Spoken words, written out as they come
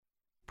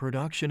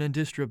production and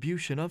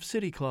distribution of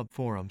City Club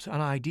forums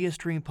on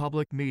IdeaStream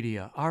Public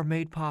Media are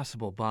made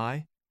possible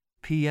by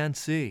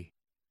PNC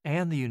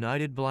and the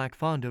United Black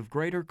Fund of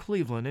Greater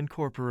Cleveland,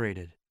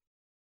 Incorporated.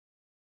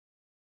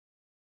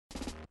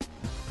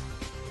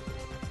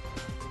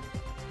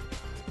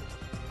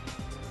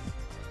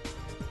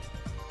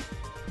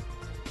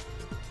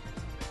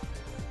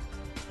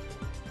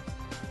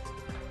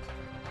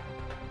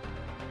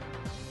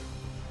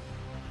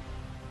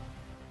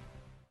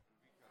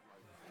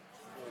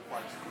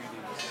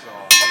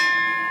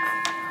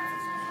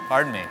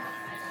 Pardon me.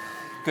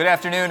 Good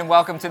afternoon and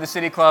welcome to the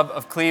City Club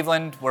of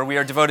Cleveland, where we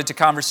are devoted to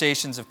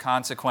conversations of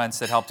consequence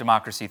that help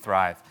democracy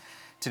thrive.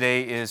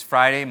 Today is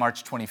Friday,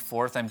 March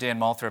 24th. I'm Dan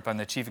Moulthrop. I'm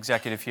the Chief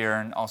Executive here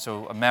and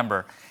also a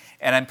member.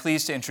 And I'm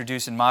pleased to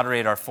introduce and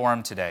moderate our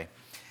forum today.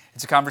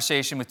 It's a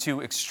conversation with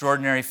two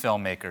extraordinary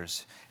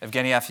filmmakers,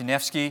 Evgeny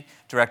Afineevsky,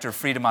 Director of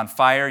Freedom on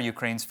Fire,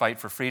 Ukraine's Fight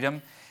for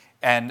Freedom,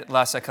 and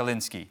Lesya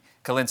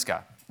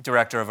Kalynska,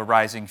 Director of A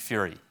Rising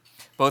Fury.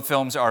 Both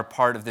films are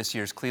part of this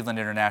year's Cleveland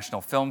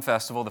International Film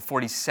Festival, the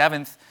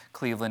 47th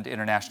Cleveland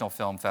International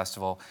Film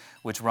Festival,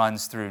 which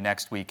runs through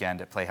next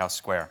weekend at Playhouse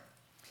Square.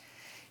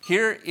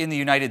 Here in the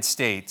United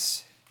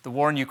States, the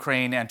war in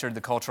Ukraine entered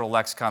the cultural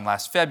lexicon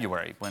last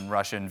February when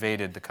Russia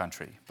invaded the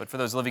country. But for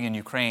those living in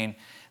Ukraine,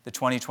 the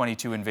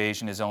 2022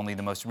 invasion is only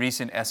the most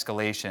recent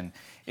escalation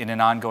in an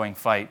ongoing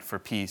fight for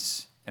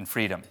peace and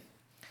freedom.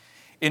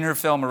 In her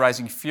film A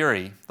Rising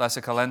Fury,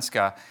 Lesya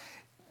Kalynska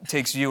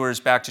takes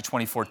viewers back to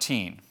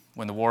 2014,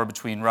 when the war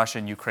between Russia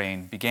and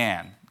Ukraine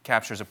began,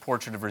 captures a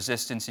portrait of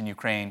resistance in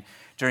Ukraine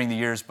during the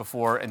years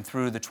before and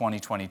through the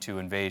 2022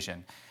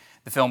 invasion.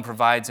 The film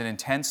provides an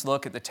intense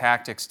look at the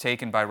tactics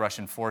taken by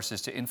Russian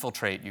forces to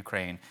infiltrate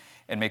Ukraine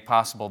and make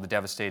possible the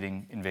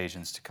devastating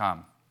invasions to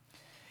come.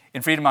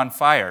 In Freedom on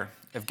Fire,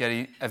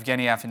 Evgeny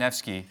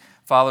Afineevsky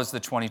follows the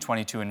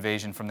 2022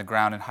 invasion from the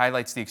ground and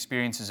highlights the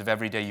experiences of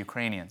everyday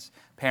Ukrainians,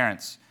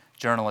 parents,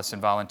 journalists,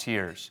 and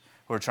volunteers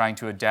who are trying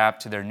to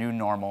adapt to their new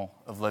normal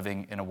of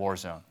living in a war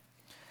zone.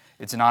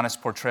 It's an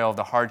honest portrayal of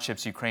the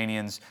hardships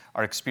Ukrainians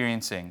are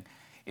experiencing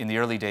in the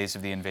early days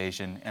of the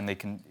invasion and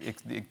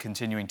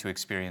continuing to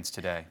experience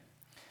today.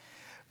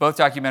 Both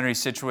documentaries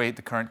situate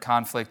the current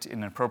conflict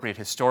in an appropriate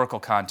historical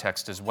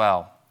context as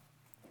well.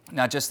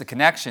 Not just the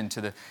connection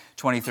to the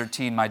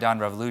 2013 Maidan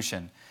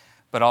Revolution,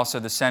 but also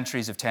the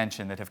centuries of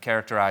tension that have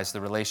characterized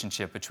the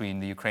relationship between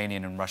the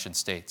Ukrainian and Russian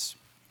states.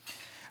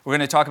 We're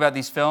going to talk about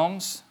these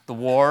films, the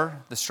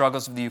war, the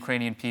struggles of the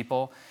Ukrainian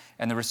people,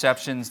 and the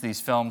receptions these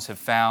films have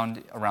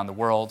found around the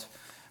world,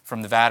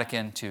 from the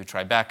Vatican to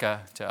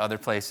Tribeca to other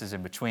places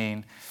in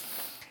between.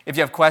 If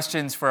you have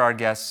questions for our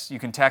guests, you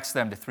can text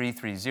them to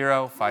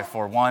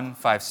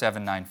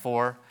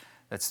 330-541-5794.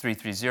 That's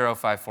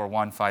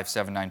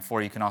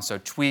 330-541-5794. You can also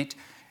tweet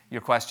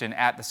your question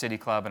at the City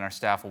Club, and our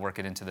staff will work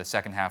it into the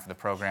second half of the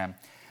program.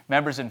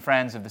 Members and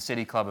friends of the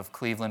City Club of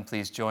Cleveland,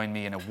 please join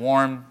me in a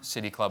warm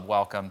City Club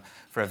welcome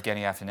for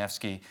Evgeny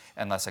Afineevsky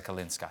and Lesya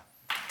Kalynska.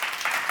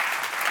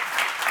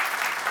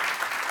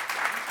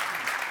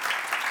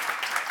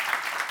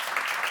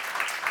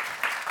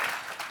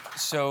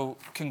 So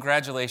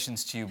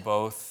congratulations to you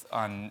both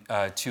on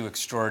two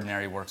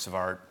extraordinary works of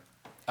art.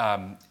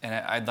 And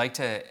I'd like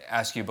to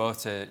ask you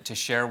both to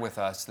share with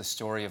us the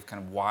story of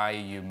kind of why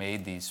you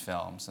made these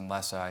films. And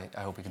Lesya,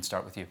 I hope we can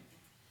start with you.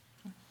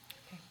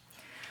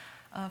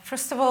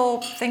 First of all,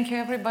 thank you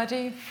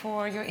everybody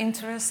for your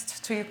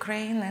interest to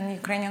Ukraine and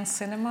Ukrainian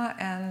cinema,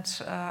 and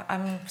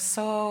I'm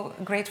so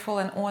grateful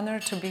and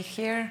honored to be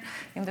here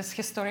in this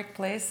historic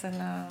place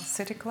in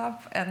City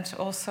Club, and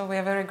also we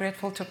are very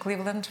grateful to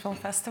Cleveland Film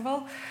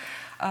Festival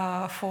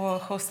for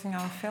hosting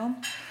our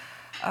film.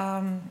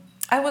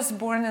 I was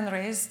born and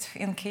raised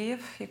in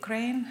Kyiv,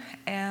 Ukraine,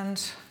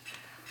 and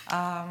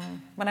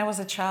when I was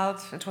a child,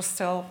 it was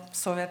still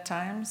Soviet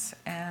times,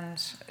 and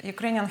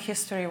Ukrainian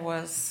history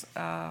was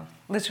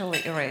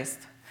literally erased.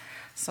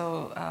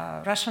 So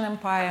Russian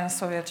Empire and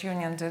Soviet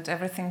Union did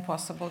everything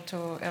possible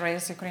to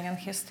erase Ukrainian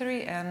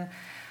history, and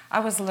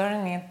I was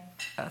learning it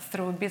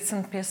through bits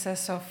and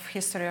pieces of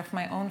history of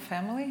my own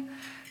family,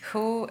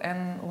 who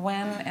and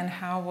when and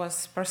how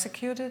was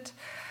persecuted.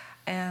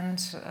 And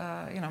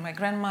my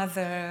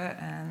grandmother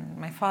and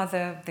my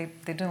father, they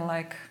didn't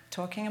like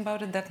talking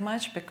about it that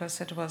much because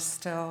it was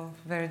still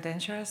very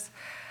dangerous.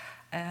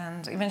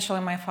 And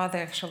eventually my father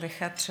actually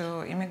had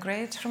to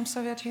immigrate from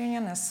Soviet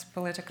Union as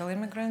political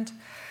immigrant.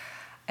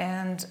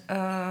 And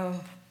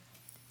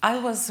I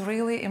was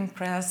really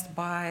impressed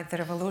by the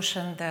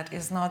revolution that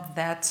is not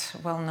that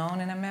well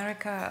known in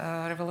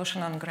America,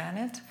 Revolution on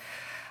Granite,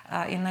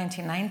 in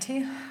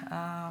 1990.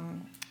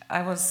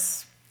 I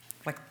was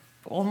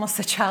almost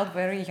a child,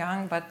 very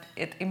young, but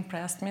it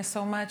impressed me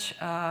so much.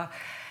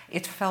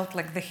 It felt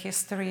like the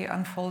history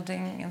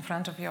unfolding in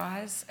front of your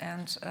eyes,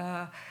 and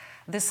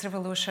this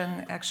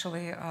revolution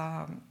actually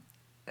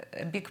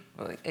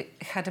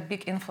had a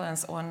big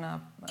influence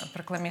on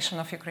proclamation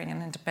of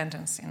Ukrainian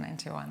independence in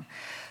 '91.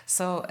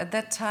 So at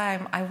that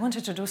time, I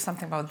wanted to do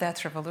something about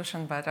that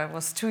revolution, but I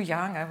was too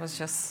young. I was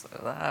just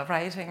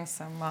writing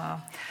some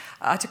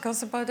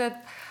articles about it.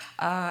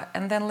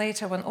 And then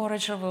later, when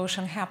Orange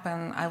Revolution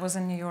happened, I was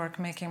in New York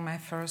making my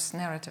first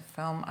narrative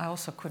film. I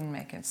also couldn't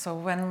make it. So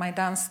when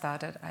Maidan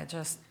started, I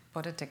just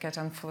bought a ticket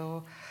and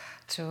flew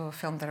to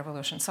film the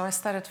revolution. So I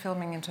started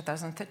filming in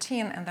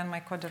 2013, and then my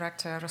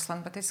co-director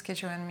Ruslan Batitsky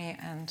joined me,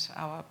 and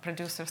our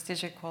producer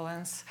Steve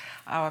Collins,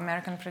 our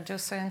American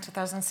producer in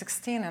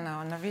 2016, and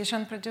our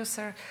Norwegian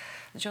producer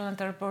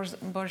Jonathan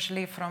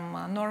Borgli from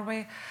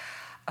Norway.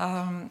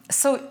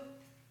 So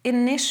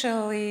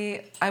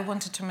initially, I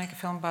wanted to make a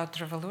film about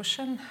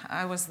revolution.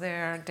 I was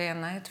there day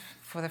and night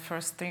for the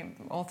first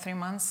all 3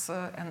 months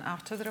and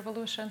after the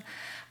revolution.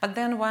 But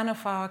then one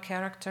of our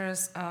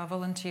characters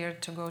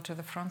volunteered to go to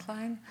the front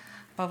line,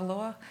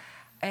 Pavlo,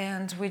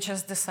 and we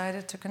just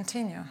decided to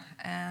continue.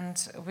 And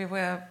we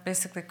were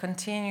basically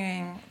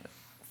continuing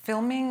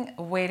filming,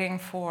 waiting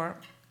for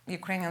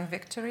Ukrainian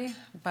victory,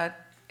 but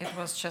it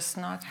was just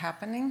not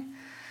happening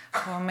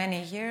for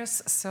many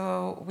years.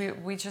 So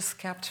we just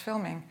kept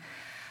filming.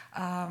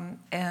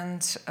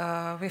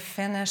 We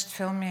finished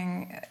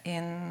filming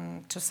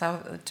in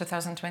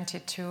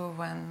 2022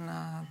 when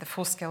the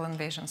full-scale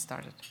invasion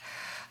started.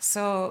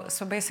 So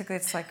basically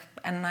it's like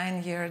a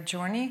 9-year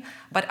journey,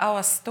 but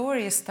our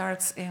story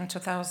starts in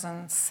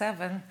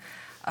 2007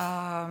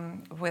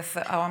 with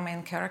our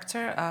main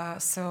character.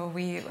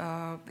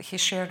 He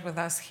shared with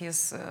us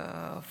his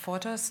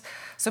photos.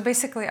 So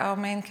basically our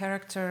main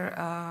character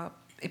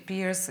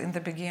appears in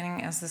the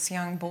beginning as this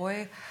young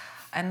boy,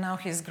 and now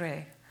he's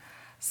gray.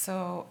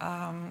 So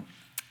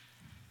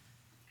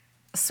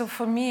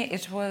for me,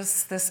 it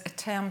was this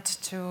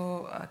attempt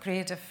to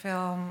create a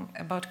film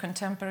about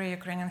contemporary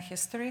Ukrainian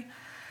history,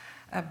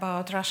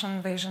 about Russian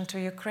invasion to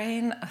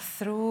Ukraine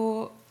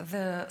through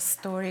the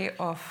story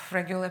of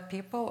regular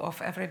people,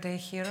 of everyday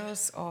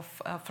heroes,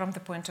 from the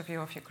point of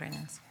view of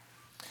Ukrainians.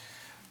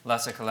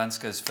 Lesya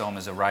Kalynska's film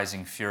is A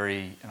Rising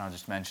Fury, and I'll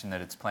just mention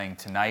that it's playing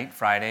tonight,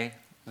 Friday,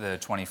 the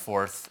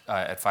 24th,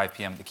 at 5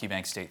 p.m. at the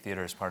KeyBank State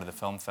Theater as part of the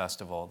film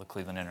festival, the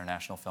Cleveland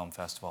International Film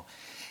Festival.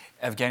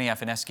 Evgeny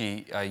Afineevsky,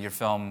 your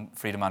film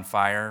Freedom on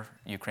Fire,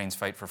 Ukraine's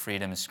Fight for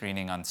Freedom, is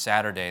screening on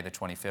Saturday, the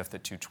 25th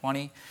at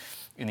 2:20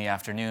 in the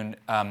afternoon.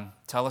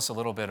 Tell us a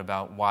little bit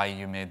about why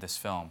you made this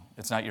film.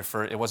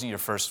 It wasn't your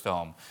first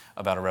film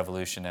about a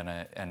revolution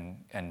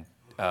and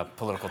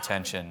political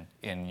tension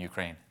in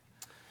Ukraine.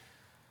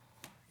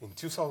 In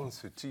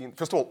 2013,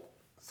 first of all,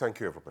 thank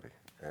you everybody,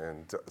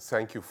 and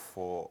thank you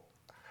for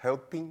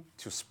helping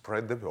to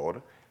spread the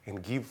word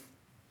and give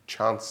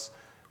chance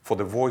for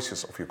the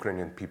voices of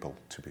Ukrainian people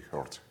to be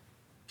heard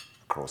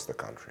across the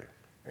country,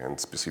 and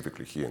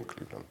specifically here in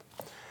Cleveland.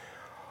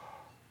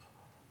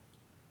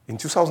 In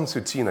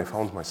 2013, I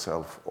found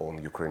myself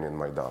on Ukrainian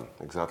Maidan,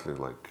 exactly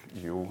like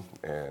you,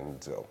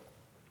 and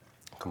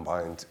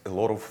combined a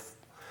lot of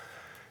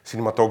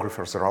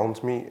cinematographers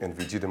around me, and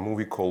we did a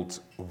movie called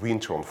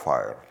Winter on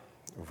Fire,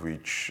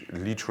 which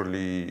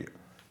literally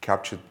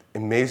captured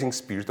amazing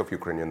spirit of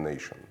Ukrainian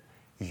nation,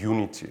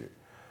 unity,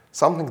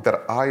 something that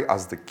I,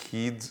 as the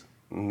kid,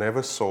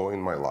 never saw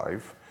in my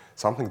life,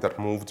 something that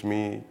moved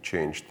me,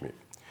 changed me.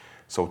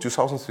 So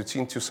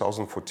 2013,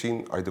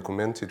 2014, I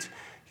documented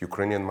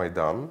Ukrainian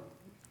Maidan,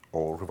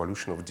 or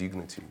Revolution of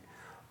Dignity,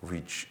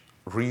 which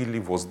really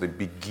was the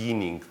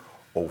beginning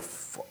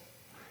of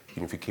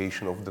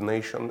unification of the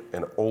nation,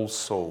 and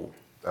also,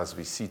 as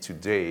we see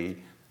today,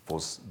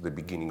 was the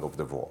beginning of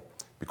the war.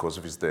 Because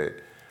with the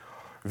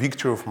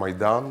victory of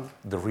Maidan,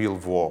 the real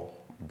war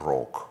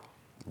broke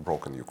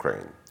in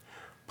Ukraine.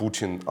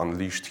 Putin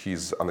unleashed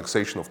his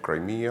annexation of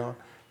Crimea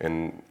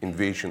and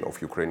invasion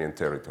of Ukrainian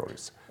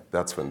territories.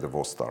 That's when the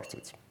war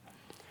started.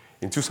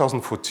 In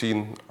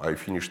 2014, I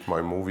finished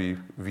my movie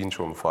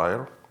Winter on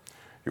Fire,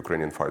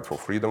 Ukrainian Fight for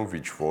Freedom,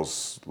 which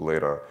was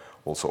later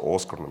also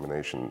Oscar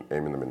nomination,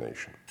 Emmy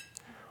nomination.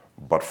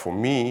 But for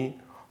me,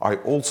 I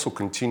also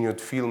continued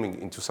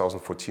filming in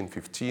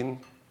 2014-15,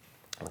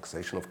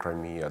 annexation of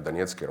Crimea,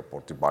 Donetsk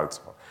airport,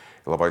 Debaltseve,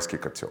 Ilovaiskiy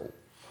Kotel.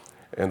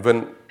 And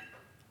when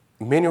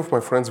many of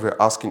my friends were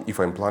asking if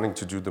I'm planning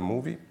to do the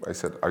movie, I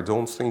said, I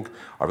don't think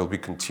I will be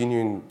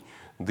continuing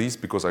this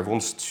because I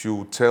want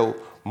to tell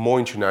more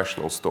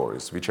international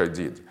stories, which I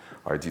did.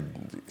 I did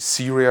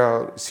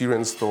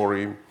Syrian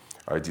story,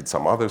 I did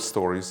some other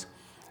stories.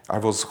 I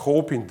was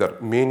hoping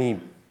that many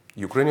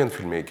Ukrainian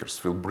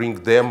filmmakers will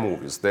bring their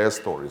movies, their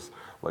stories,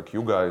 like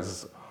you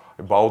guys,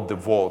 about the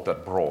war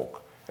that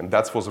broke. And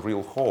that was a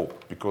real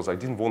hope, because I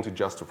didn't want it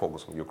just to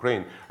focus on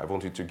Ukraine. I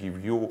wanted to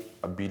give you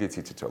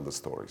ability to tell the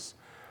stories.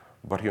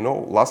 But you know,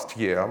 last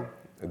year,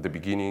 at the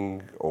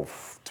beginning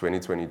of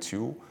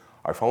 2022,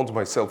 I found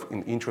myself in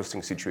an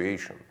interesting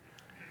situation.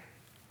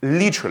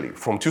 Literally,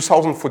 from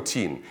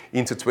 2014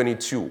 into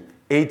 22,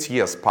 8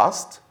 years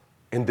passed,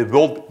 and the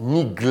world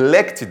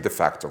neglected the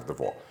fact of the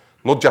war.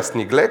 Not just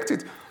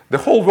neglected, the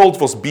whole world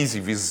was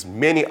busy with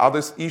many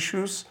other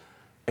issues,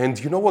 And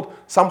you know what?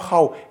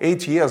 Somehow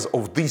 8 years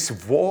of this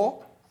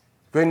war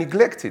were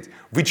neglected,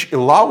 which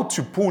allowed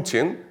to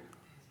Putin,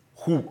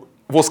 who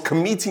was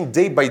committing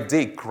day by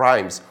day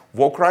crimes,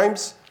 war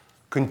crimes,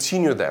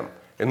 continue them.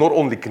 And not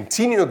only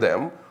continue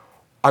them,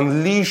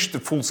 unleash the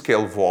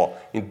full-scale war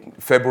in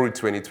February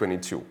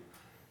 2022.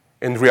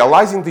 And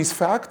realizing this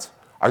fact,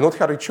 I not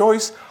had a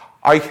choice.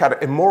 I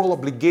had a moral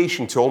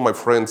obligation to all my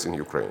friends in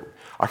Ukraine.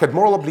 I had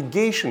moral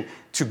obligation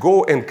to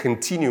go and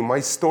continue my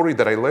story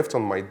that I left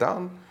on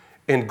Maidan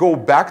and go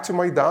back to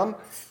Maidan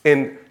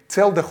and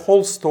tell the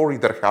whole story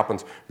that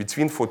happened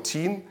between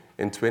 14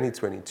 and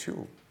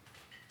 2022.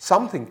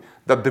 Something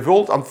that the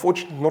world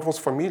unfortunately not was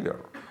familiar.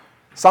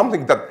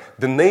 Something that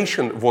the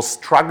nation was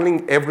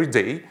struggling every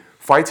day,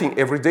 fighting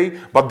every day,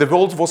 but the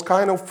world was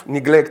kind of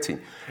neglecting.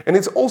 And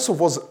it also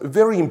was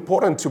very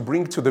important to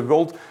bring to the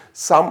world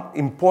some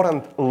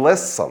important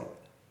lesson.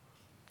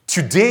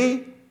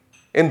 Today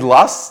and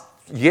last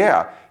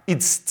year,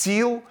 it's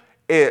still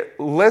a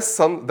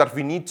lesson that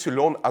we need to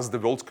learn as the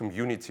world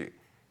community.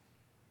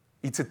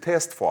 It's a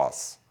test for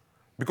us.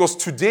 Because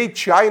today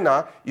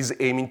China is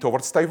aiming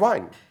towards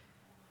Taiwan,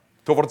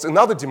 towards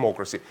another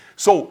democracy.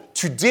 So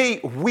today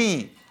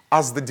we,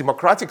 as the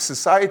democratic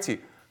society,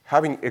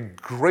 having a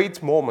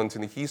great moment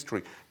in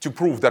history to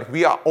prove that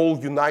we are all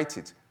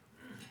united.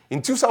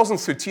 In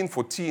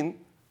 2013-14,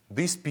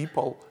 these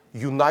people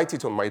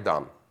united on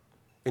Maidan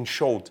and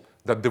showed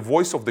that the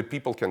voice of the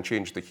people can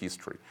change the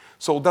history.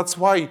 So that's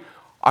why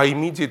I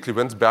immediately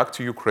went back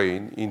to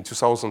Ukraine in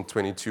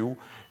 2022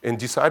 and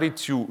decided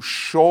to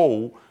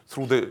show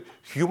through the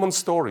human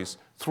stories,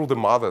 through the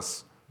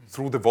mothers,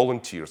 through the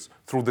volunteers,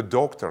 through the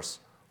doctors,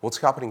 what's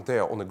happening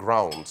there on the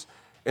ground,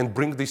 and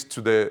bring this to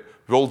the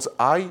world's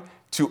eye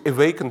to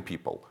awaken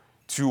people,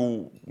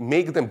 to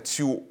make them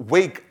to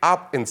wake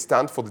up and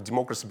stand for the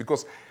democracy.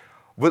 Because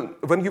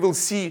when you will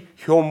see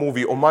your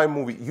movie or my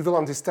movie, you will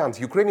understand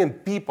Ukrainian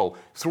people,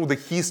 through the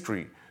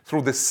history,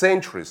 through the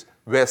centuries,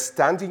 were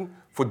standing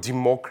for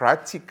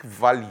democratic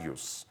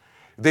values.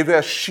 They were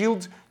a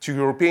shield to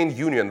European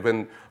Union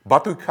when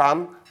Batu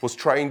Khan was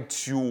trying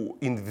to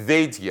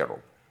invade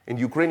Europe, and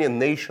Ukrainian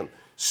nation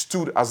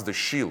stood as the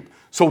shield.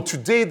 So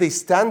today they're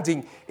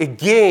standing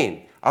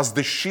again as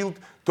the shield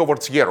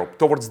towards Europe,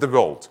 towards the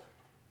world.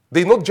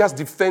 They're not just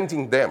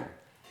defending them.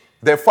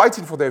 They're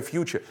fighting for their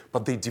future,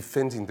 but they're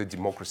defending the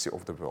democracy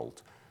of the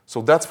world.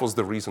 So that was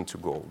the reason to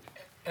go.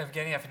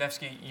 Evgeny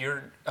Afineevsky,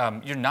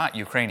 you're not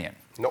Ukrainian.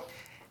 No.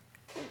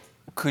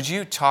 Could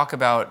you talk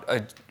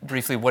about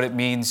briefly what it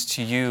means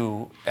to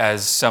you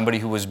as somebody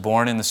who was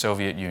born in the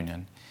Soviet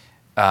Union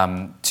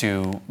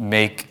to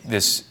make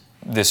this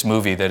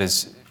movie that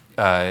is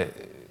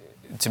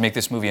to make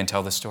this movie and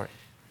tell this story?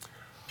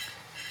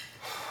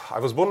 I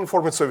was born in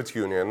former Soviet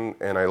Union,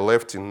 and I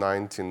left in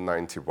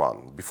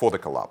 1991, before the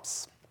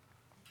collapse.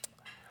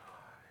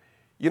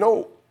 You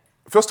know,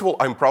 first of all,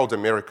 I'm proud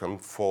American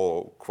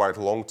for quite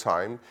a long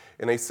time,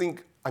 and I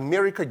think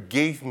America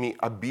gave me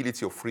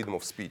ability of freedom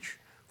of speech,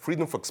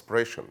 freedom of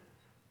expression,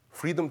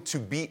 freedom to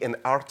be an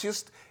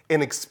artist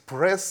and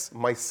express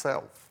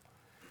myself,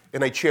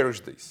 and I cherish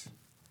this.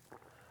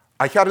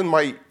 I had in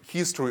my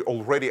history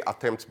already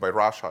attempts by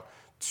Russia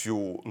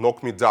to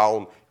knock me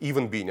down,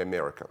 even being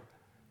American.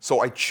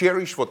 So I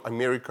cherish what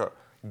America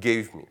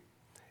gave me.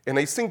 And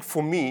I think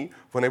for me,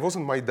 when I was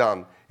in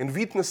Maidan and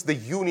witnessed the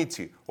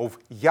unity of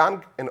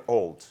young and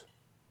old,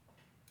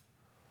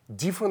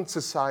 different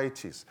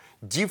societies,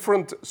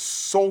 different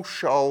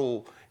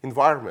social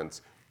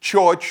environments,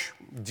 church,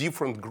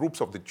 different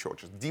groups of the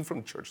churches,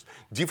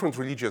 different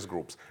religious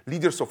groups,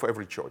 leaders of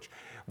every church.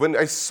 When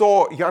I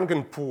saw young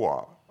and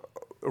poor,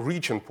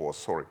 rich and poor,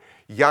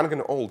 young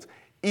and old,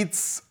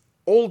 it's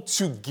all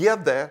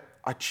together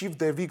achieved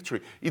their victory.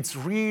 It's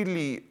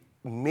really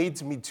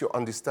made me to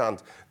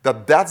understand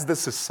that that's the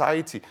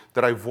society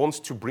that I want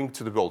to bring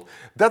to the world.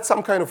 That's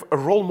some kind of a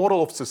role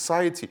model of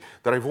society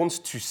that I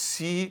want to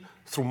see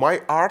through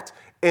my art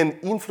and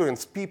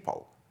influence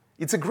people.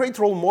 It's a great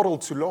role model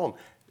to learn.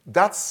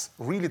 That's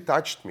really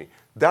touched me.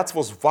 That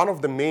was one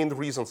of the main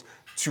reasons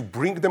to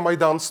bring the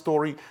Maidan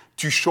story,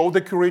 to show the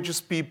courageous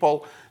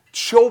people,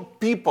 show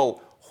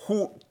people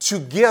who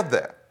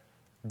together,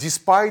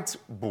 despite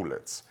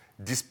bullets,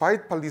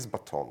 despite police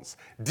batons,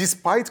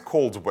 despite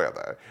cold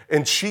weather,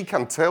 and she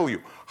can tell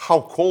you how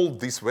cold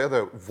this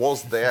weather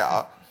was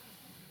there,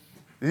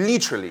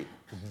 literally,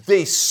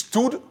 they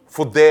stood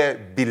for their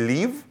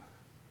belief,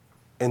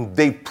 and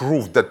they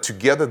proved that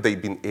together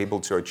they've been able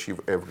to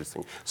achieve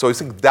everything. So I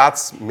think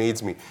that's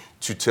made me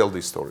to tell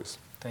these stories.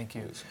 Thank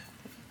you.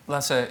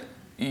 Lesya,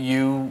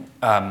 you,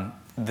 at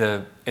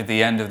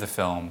the end of the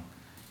film,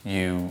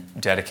 you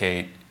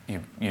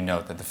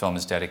note that the film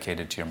is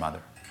dedicated to your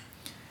mother.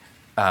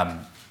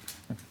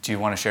 Do you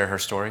want to share her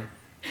story?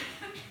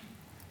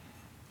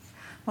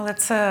 Well,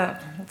 it's a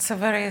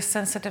very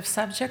sensitive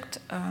subject,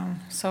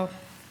 so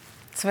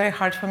it's very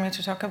hard for me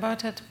to talk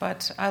about it,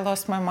 but I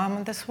lost my mom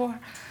in this war.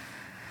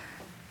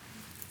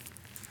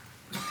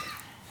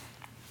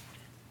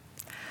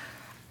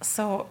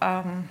 So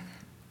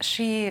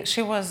she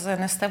was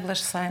an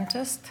established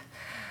scientist,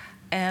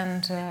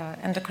 and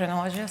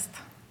endocrinologist.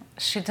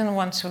 She didn't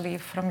want to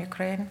leave from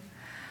Ukraine.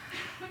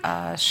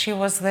 She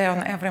was there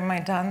on every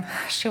Maidan.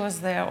 She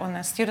was there on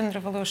the student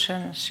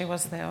revolution. She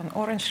was there on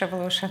Orange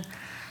Revolution.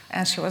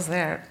 And she was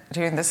there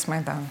during this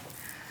Maidan.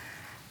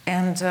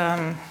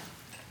 And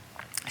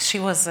she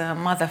was a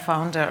mother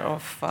founder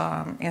of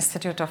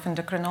Institute of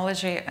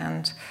Endocrinology,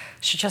 and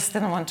she just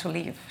didn't want to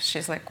leave.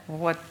 She's like,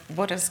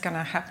 what is going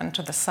to happen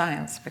to the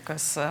science?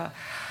 Because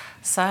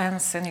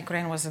science in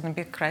Ukraine was in a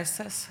big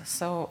crisis.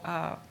 So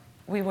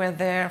we were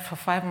there for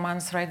 5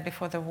 months right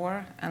before the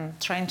war and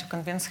trying to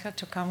convince her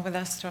to come with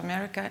us to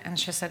America. And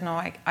she said,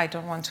 no, I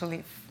don't want to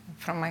leave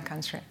from my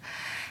country.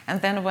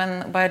 And then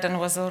when Biden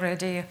was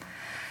already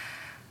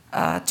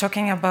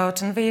talking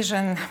about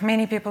invasion,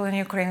 many people in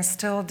Ukraine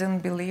still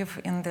didn't believe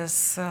in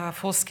this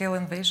full-scale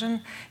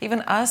invasion.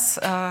 Even us,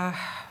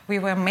 we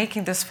were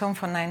making this film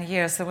for 9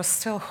 years. There was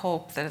still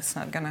hope that it's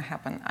not going to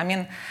happen. I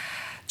mean,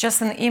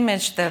 just an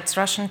image that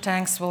Russian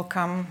tanks will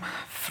come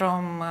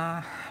from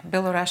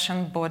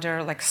Belarusian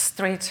border, like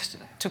straight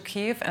to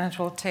Kyiv, and it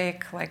will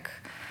take like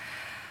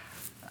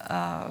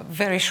a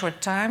very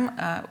short time.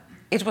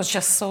 It was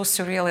just so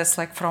surreal. It's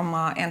like from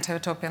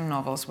anti-utopian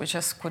novels. We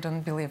just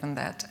couldn't believe in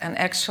that. And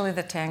actually,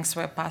 the tanks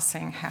were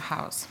passing her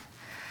house.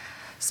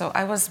 So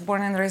I was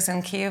born and raised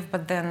in Kyiv,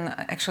 but then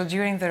actually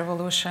during the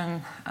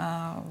revolution,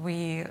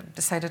 we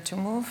decided to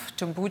move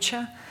to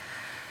Bucha.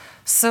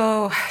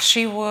 So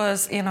she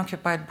was in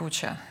occupied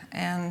Bucha.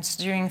 And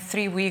during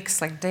 3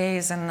 weeks, like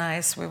days and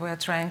nights, we were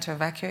trying to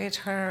evacuate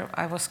her.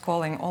 I was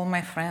calling all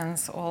my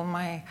friends, all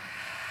my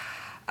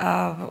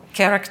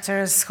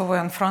characters who were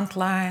on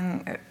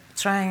Frontline,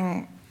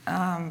 trying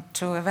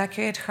to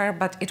evacuate her,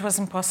 but it was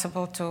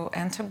impossible to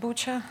enter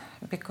Bucha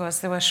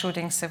because they were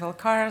shooting civil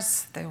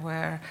cars, they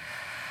were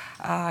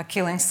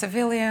killing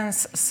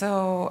civilians.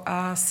 So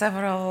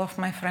several of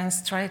my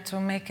friends tried to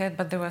make it,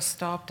 but they were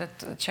stopped at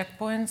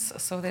checkpoints,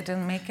 so they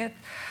didn't make it.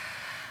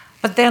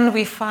 But then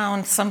we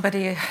found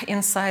somebody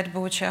inside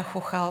Bucha who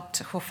helped,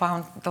 who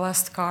found the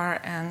last car,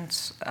 and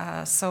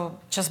so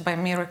just by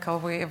miracle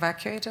we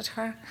evacuated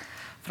her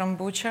from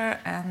Bucha,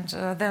 and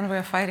then we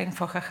were fighting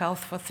for her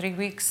health for 3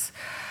 weeks.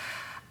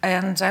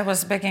 And I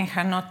was begging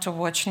her not to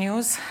watch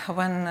news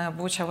when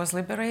Bucha was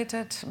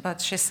liberated, but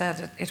she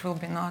said it will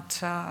be not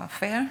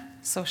fair.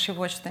 So she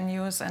watched the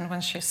news, and when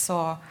she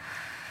saw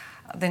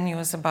the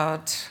news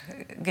about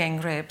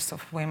gang rapes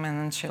of women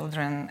and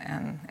children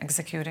and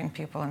executing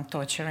people and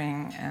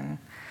torturing and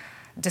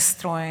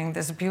destroying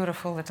this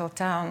beautiful little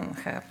town,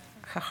 her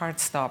heart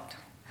stopped.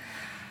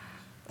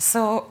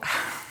 So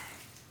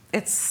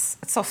it's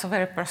also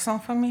very personal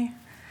for me,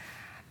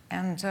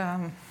 and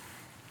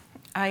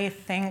I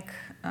think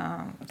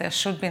there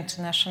should be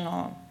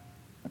international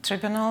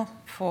tribunal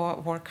for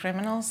war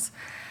criminals,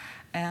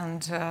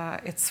 and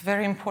it's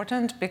very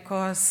important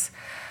because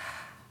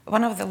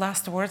one of the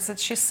last words that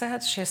she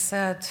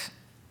said,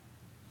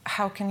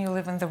 how can you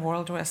live in the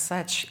world where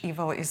such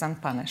evil is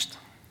unpunished?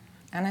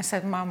 And I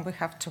said, Mom, we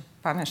have to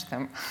punish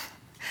them.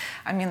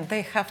 I mean,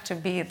 they have to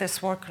be,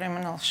 this war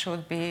criminal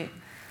should be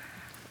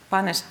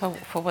punished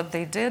for what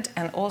they did,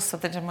 and also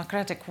the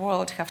democratic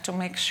world have to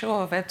make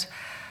sure of it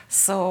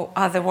so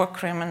other war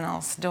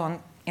criminals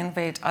don't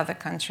invade other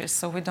countries.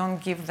 So we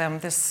don't give them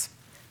this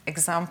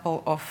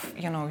example of,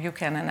 you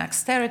can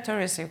annex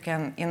territories, you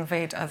can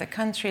invade other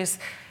countries,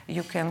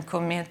 you can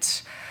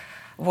commit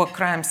war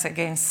crimes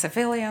against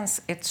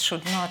civilians. It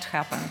should not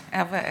happen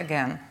ever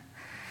again.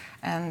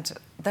 And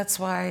that's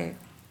why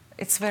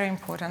it's very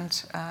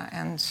important,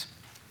 and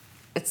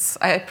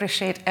I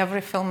appreciate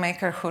every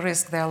filmmaker who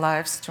risked their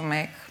lives to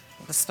make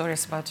the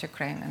stories about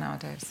Ukraine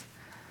nowadays.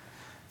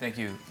 Thank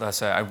you,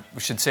 Lesya. I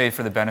should say,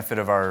 for the benefit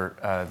of our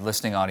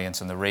listening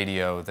audience on the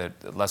radio, that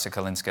Lesya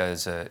Kalynska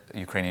is a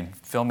Ukrainian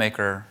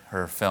filmmaker.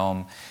 Her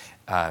film,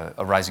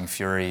 A Rising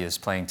Fury, is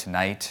playing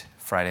tonight,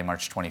 Friday,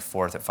 March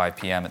 24th at 5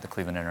 p.m. at the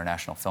Cleveland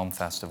International Film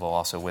Festival.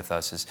 Also with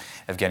us is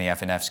Evgeny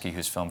Afineevsky,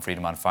 whose film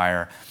Freedom on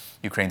Fire,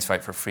 Ukraine's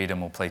Fight for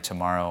Freedom, will play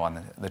tomorrow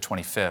on the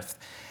 25th.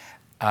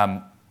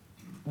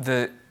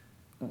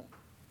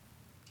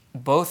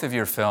 Both of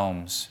your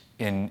films,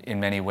 in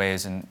many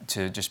ways, and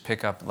to just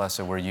pick up,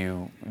 Lesya,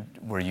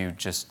 where you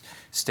just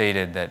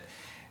stated that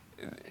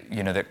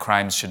that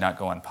crimes should not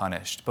go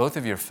unpunished. Both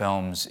of your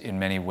films, in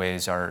many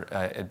ways, are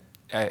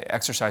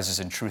exercises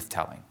in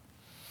truth-telling,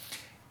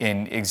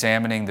 in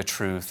examining the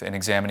truth and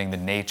examining the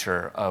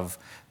nature of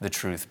the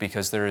truth,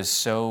 because there is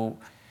so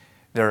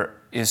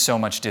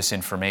much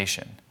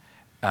disinformation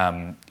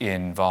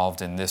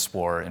involved in this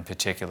war in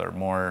particular,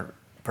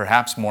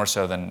 perhaps more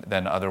so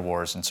than other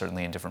wars, and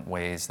certainly in different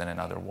ways than in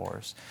other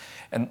wars.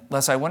 And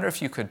Lesya, I wonder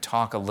if you could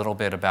talk a little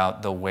bit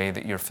about the way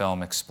that your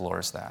film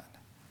explores that.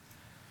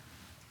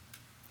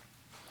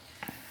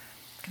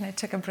 Can I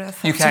take a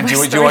breath? You can.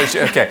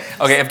 Okay,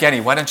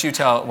 Evgeny, why don't you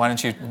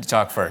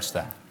talk first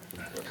then?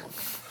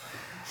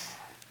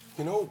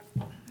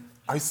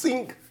 I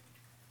think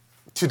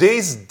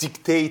today's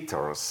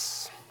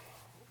dictators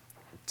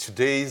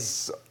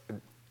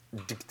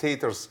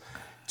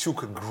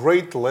took a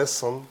great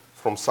lesson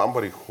from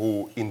somebody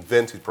who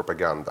invented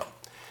propaganda.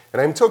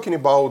 And I'm talking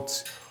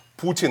about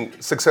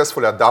Putin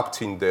successfully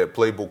adapting the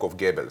playbook of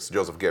Goebbels,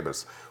 Joseph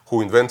Goebbels,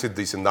 who invented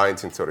this in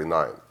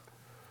 1939.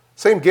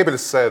 Same Goebbels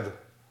said,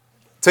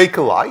 take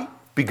a lie,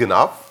 big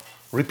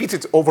enough, repeat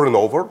it over and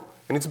over,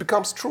 and it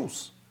becomes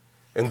truth.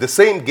 And the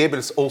same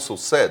Goebbels also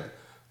said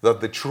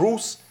that the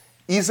truth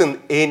is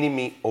an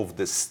enemy of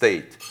the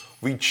state,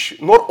 which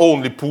not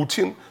only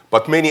Putin,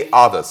 but many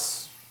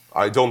others,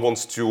 I don't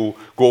want to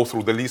go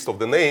through the list of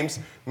the names,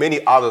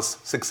 many others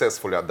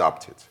successfully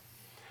adopted.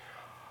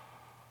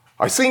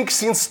 I think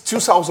since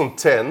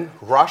 2010,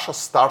 Russia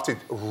started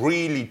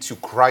really to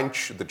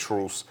crunch the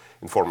truth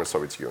in former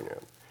Soviet Union.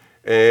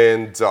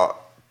 And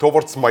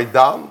towards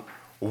Maidan,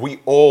 we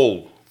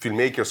all,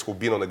 filmmakers who've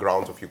been on the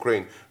ground of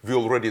Ukraine, we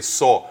already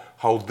saw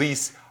how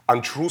this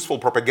untruthful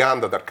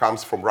propaganda that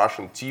comes from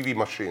Russian TV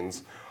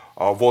machines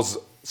was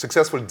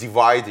successfully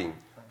dividing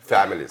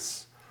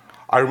families.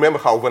 I remember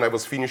how when I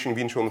was finishing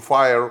Winter on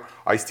Fire,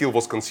 I still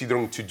was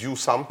considering to do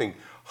something,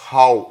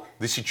 how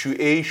the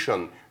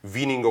situation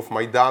winning of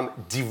Maidan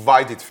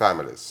divided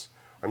families.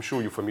 I'm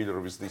sure you're familiar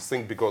with this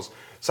thing because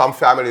some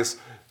families,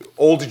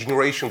 older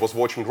generation was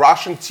watching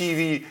Russian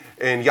TV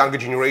and younger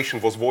generation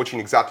was watching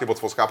exactly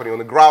what was happening on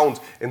the ground,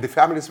 and the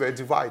families were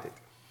divided.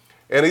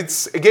 And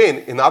it's,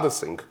 again, another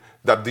thing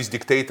that these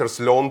dictators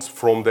learned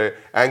from the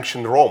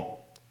ancient Rome,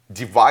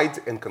 divide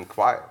and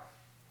conquer.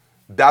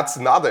 That's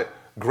another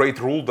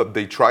great rule that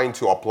they're trying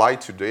to apply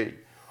today.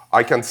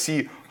 I can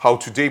see how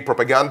today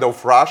propaganda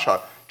of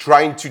Russia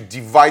trying to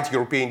divide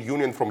European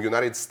Union from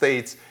United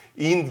States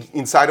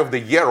inside of the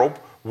Europe,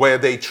 where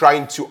they're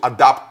trying to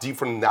adopt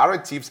different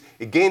narratives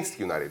against the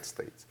United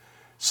States.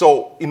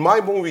 So in my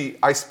movie,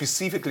 I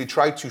specifically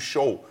try to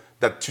show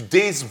that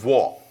today's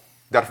war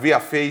that we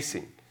are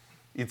facing,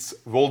 it's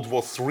World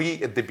War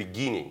III at the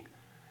beginning.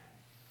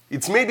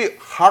 It's maybe a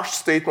harsh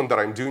statement that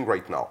I'm doing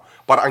right now,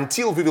 but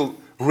until we will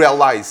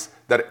realize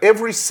that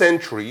every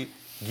century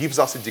gives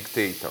us a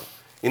dictator.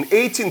 In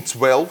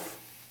 1812,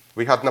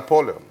 we had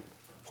Napoleon,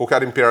 who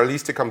had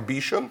imperialistic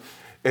ambition,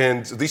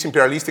 and this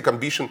imperialistic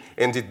ambition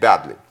ended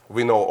badly.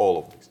 We know all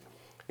of this.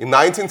 In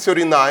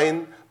 1939,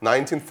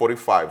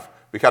 1945,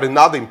 we had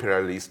another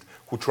imperialist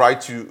who tried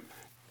to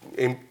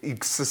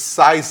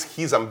exercise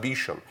his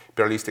ambition,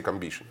 imperialistic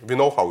ambition. We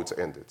know how it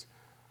ended.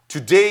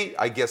 Today,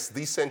 I guess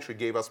this century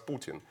gave us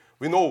Putin.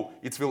 We know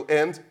it will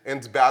end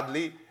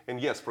badly, and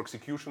yes,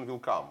 persecution will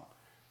come.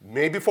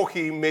 Maybe for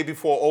him, maybe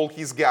for all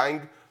his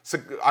gang. So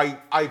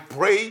I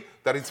pray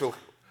that it will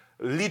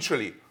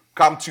literally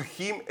come to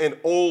him and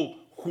all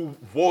who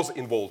was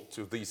involved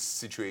to this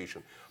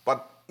situation.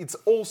 But it's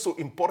also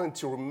important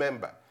to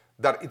remember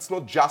that it's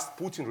not just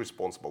Putin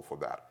responsible for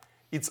that.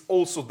 It's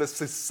also the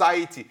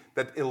society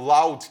that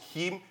allowed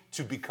him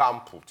to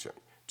become Putin,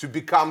 to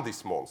become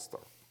this monster.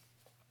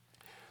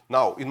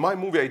 Now, in my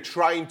movie, I'm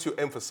trying to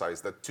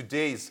emphasize that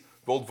today's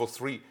World War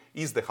III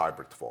is the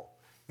hybrid war.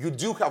 You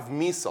do have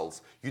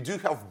missiles, you do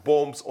have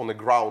bombs on the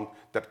ground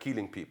that are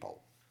killing people,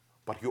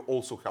 but you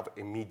also have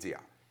a media,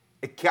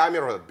 a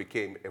camera that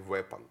became a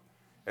weapon.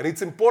 And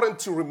it's important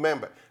to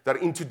remember that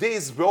in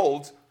today's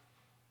world,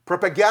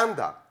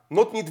 propaganda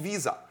not need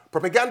visa.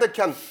 Propaganda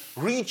can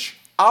reach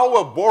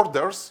our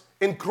borders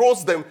and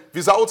cross them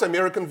without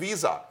American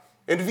visa.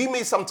 And we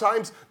may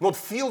sometimes not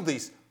feel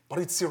this, but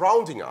it's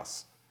surrounding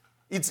us.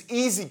 It's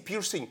easy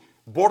piercing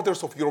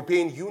borders of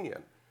European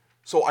Union.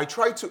 So I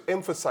try to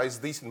emphasize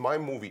this in my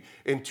movie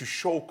and to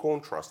show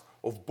contrast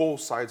of both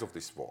sides of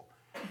this war.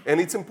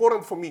 And it's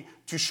important for me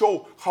to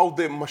show how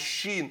the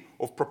machine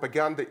of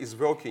propaganda is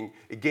working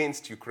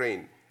against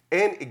Ukraine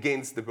and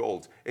against the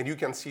world. And you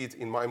can see it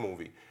in my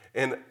movie.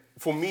 And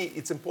for me,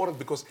 it's important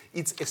because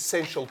it's an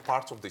essential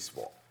part of this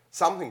war.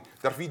 Something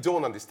that we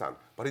don't understand,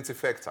 but it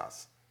affects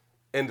us.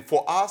 And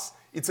for us,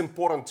 it's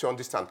important to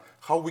understand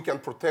how we can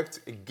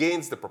protect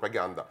against the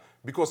propaganda.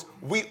 Because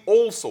we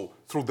also,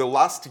 through the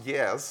last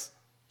years,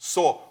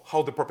 saw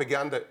how the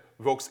propaganda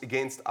works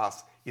against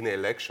us in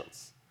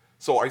elections.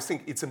 So I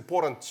think it's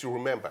important to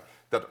remember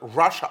that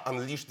Russia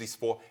unleashed this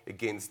war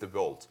against the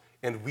world.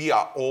 And we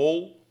are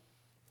all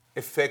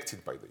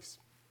affected by this.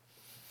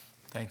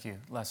 Thank you.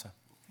 Lesya.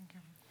 Thank you.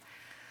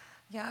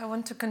 Yeah, I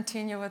want to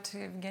continue what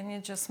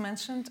Evgeny just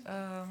mentioned.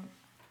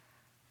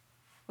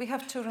 We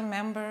have to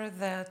remember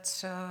that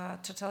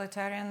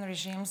totalitarian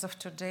regimes of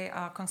today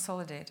are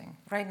consolidating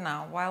right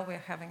now while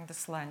we're having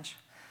this lunch.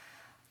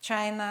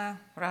 China,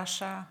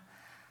 Russia,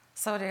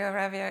 Saudi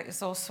Arabia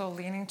is also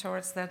leaning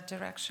towards that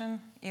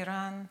direction,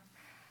 Iran,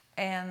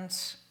 and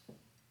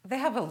they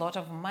have a lot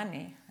of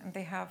money and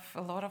they have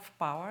a lot of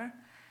power.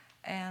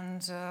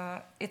 And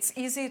it's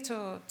easy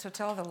to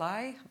tell the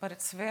lie, but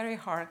it's very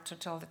hard to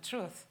tell the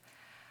truth.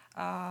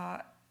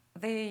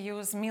 They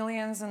use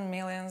millions and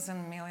millions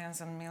and millions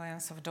and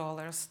millions of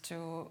dollars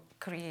to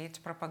create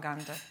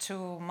propaganda,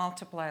 to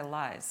multiply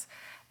lies.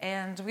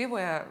 And we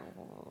were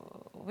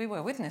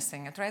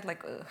witnessing it, right?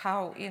 Like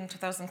how in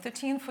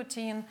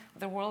 2013-14,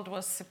 the world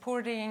was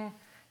supporting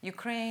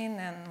Ukraine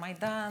and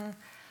Maidan.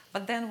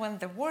 But then when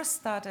the war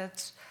started,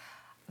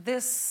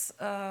 this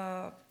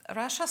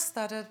Russia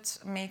started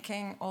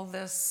making all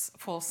these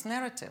false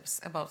narratives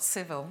about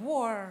civil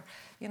war.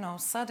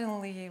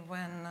 Suddenly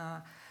when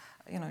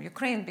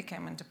Ukraine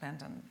became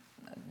independent,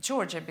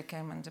 Georgia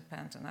became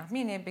independent,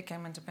 Armenia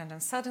became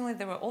independent. Suddenly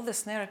there were all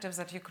these narratives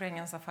that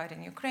Ukrainians are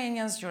fighting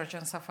Ukrainians,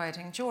 Georgians are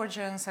fighting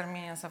Georgians,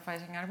 Armenians are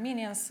fighting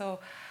Armenians. So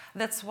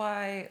that's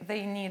why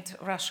they need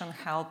Russian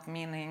help,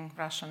 meaning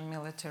Russian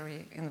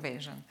military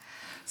invasion.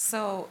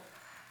 So,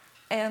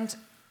 and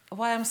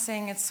why I'm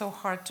saying it's so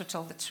hard to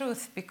tell the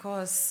truth,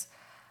 because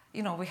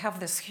we have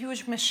this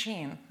huge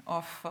machine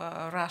of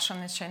Russian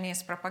and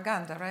Chinese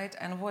propaganda, right?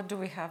 And what do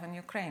we have in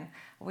Ukraine?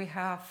 We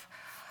have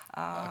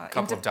a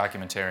couple of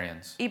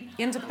documentarians.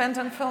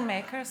 Independent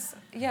filmmakers.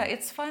 Yeah,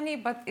 it's funny,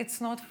 but it's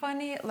not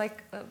funny.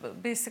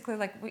 Basically,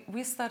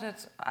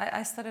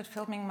 I started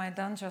filming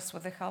Maidan just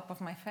with the help of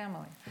my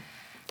family.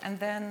 And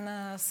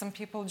then some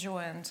people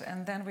joined,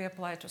 and then we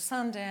applied to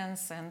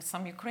Sundance, and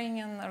some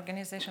Ukrainian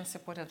organizations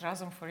supported.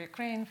 Razum for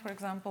Ukraine, for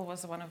example,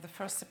 was one of the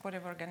first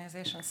supportive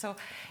organizations. So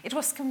it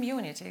was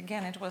community.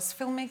 Again, it was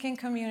filmmaking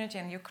community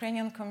and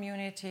Ukrainian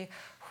community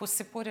who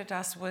supported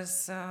us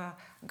with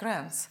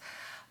grants.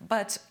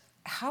 But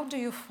how do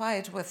you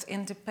fight with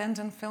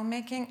independent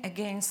filmmaking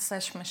against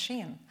such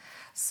machine?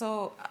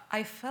 So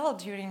I felt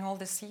during all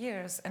these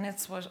years, and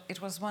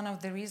it was one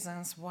of the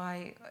reasons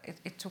why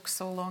it took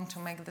so long to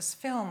make this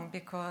film,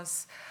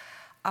 because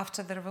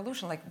after the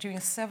revolution,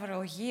 during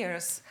several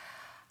years,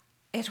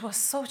 it was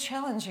so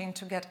challenging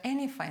to get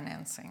any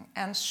financing.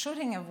 And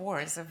shooting a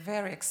war is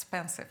very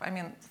expensive. I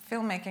mean,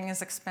 filmmaking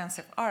is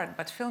expensive art,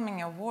 but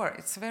filming a war,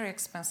 it's a very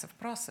expensive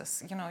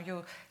process.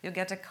 You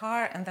get a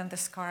car, and then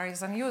this car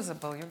is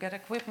unusable. You get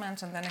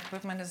equipment, and then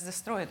equipment is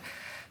destroyed.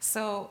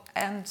 So,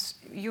 and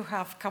you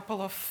have a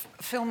couple of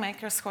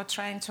filmmakers who are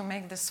trying to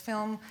make this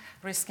film,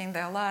 risking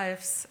their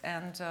lives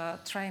and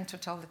trying to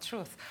tell the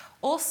truth.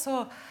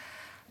 Also,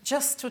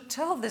 just to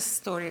tell this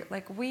story,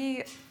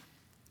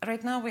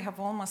 right now we have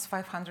almost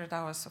 500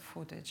 hours of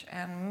footage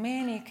and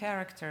many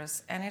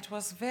characters, and it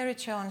was very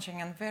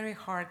challenging and very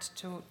hard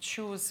to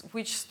choose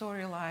which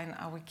storyline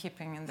are we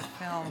keeping in the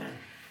film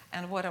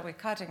and what are we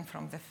cutting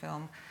from the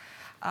film.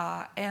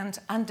 And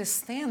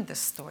understand the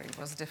story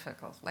was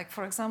difficult.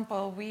 For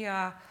example, we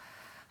are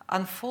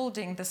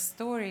unfolding the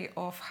story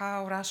of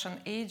how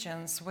Russian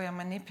agents were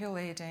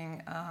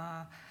manipulating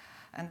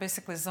and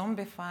basically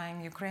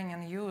zombifying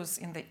Ukrainian youth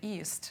in the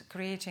East,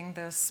 creating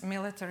these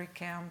military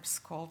camps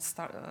called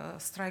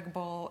Strike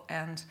Ball,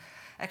 and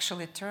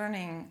actually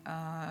turning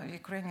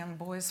Ukrainian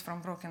boys from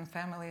broken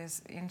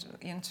families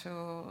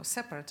into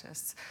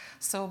separatists.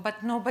 So,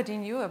 but nobody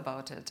knew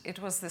about it. It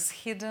was this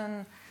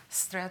hidden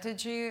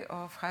strategy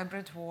of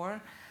hybrid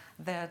war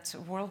that the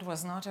world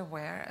was not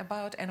aware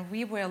about, and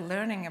we were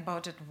learning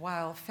about it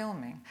while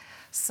filming.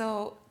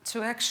 So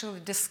to actually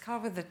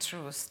discover the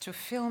truth, to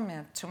film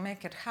it, to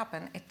make it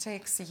happen, it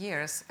takes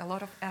years, a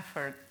lot of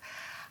effort.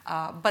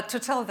 But to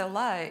tell the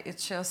lie,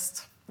 it's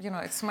just,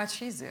 it's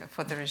much easier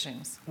for the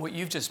regimes. What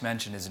you've just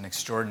mentioned is an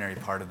extraordinary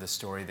part of the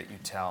story that you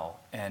tell,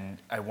 and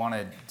I want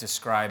to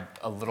describe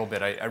a little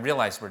bit. I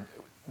realize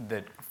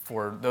that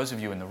for those of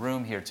you in the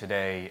room here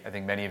today, I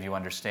think many of you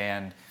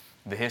understand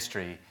the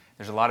history.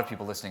 There's a lot of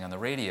people listening on the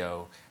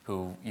radio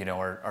who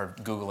are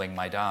Googling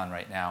Maidan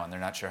right now, and they're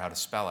not sure how to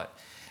spell it.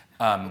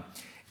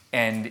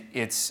 And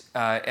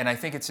I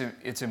think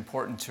it's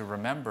important to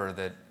remember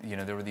that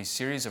there were these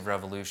series of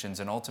revolutions,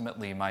 and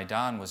ultimately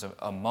Maidan was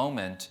a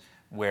moment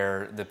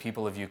where the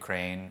people of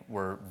Ukraine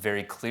were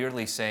very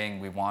clearly saying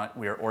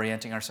we are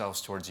orienting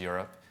ourselves towards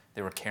Europe.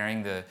 They were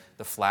carrying the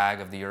flag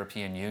of the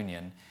European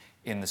Union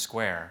in the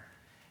square,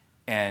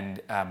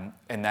 and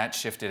that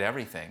shifted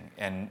everything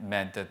and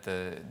meant that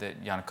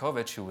that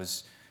Yanukovych,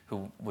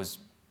 who was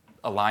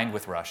aligned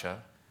with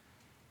Russia,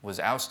 was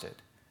ousted.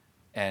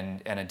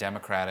 And a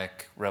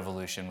democratic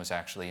revolution was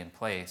actually in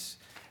place,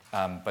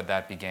 but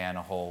that began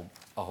a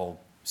whole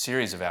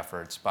series of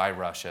efforts by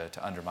Russia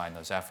to undermine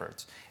those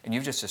efforts. And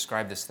you've just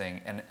described this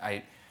thing, and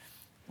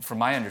from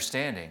my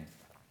understanding,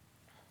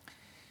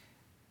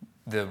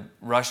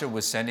 Russia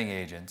was sending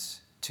agents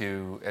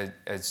who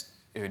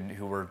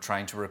were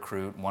trying to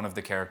recruit one of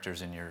the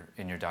characters in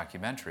your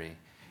documentary.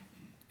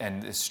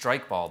 And the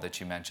strike ball that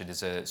you mentioned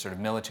is a sort of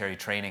military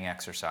training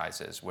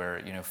exercises where,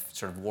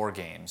 sort of war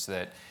games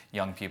that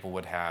young people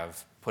would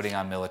have, putting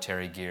on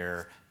military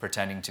gear,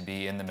 pretending to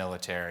be in the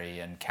military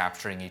and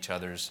capturing each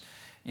other's,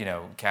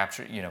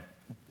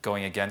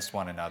 going against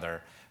one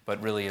another,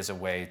 but really as a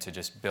way to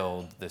just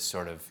build this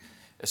sort of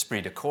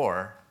esprit de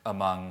corps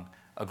among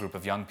a group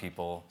of young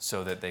people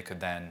so that they could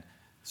then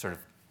sort of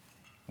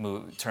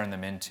turn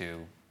them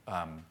into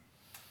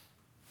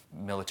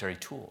military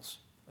tools,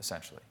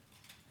 essentially.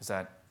 Is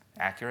that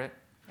accurate?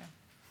 Yeah.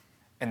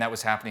 And that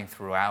was happening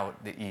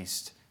throughout the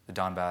East, the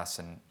Donbass,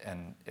 and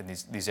in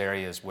these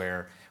areas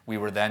where we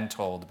were then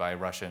told by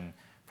Russian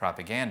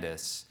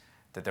propagandists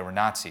that there were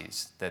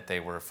Nazis that they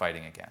were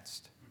fighting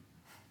against.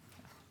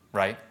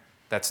 Right?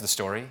 That's the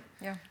story?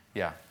 Yeah.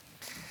 Yeah.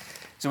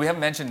 So we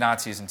haven't mentioned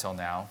Nazis until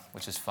now,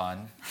 which is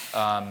fun.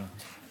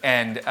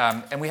 And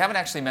we haven't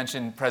actually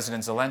mentioned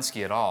President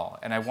Zelensky at all.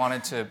 And I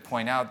wanted to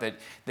point out that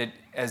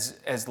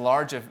as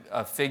large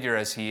a figure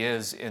as he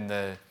is in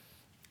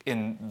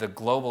the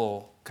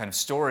global kind of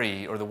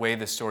story, or the way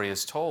the story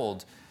is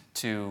told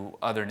to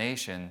other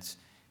nations,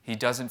 he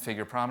doesn't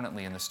figure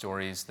prominently in the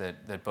stories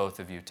that both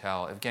of you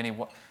tell.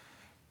 Evgeny,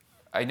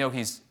 I know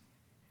he's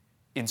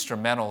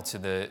instrumental to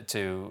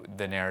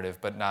the narrative,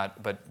 but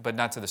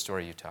not to the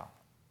story you tell.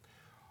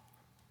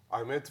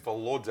 I met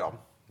Volodya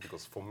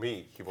because for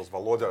me he was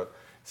Volodya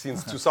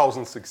since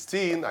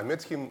 2016. I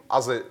met him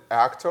as an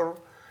actor,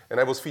 and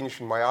I was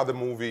finishing my other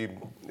movie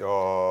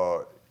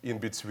in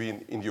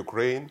between in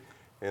Ukraine,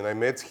 and I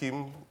met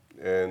him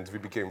and we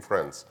became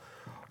friends.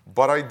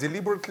 But I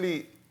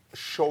deliberately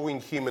showing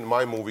him in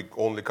my movie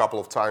only a couple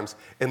of times,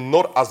 and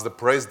not as the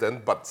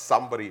president, but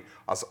somebody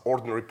as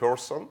ordinary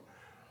person,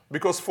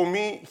 because for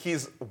me,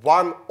 he's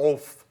one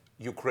of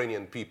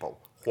Ukrainian people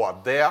who are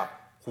there,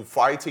 who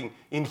fighting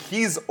in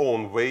his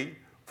own way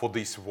for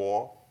this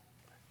war,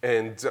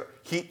 and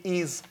he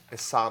is a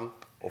son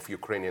of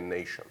Ukrainian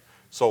nation.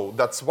 So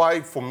that's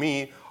why, for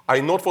me, I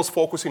not was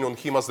focusing on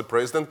him as the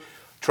president.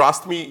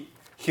 Trust me,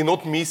 he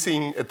not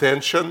missing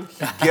attention.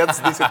 He gets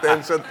this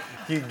attention.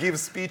 He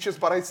gives speeches.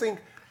 But I think,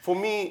 for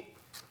me,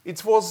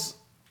 it was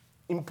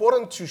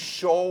important to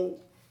show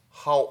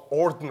how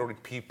ordinary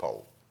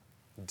people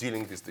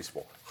dealing with this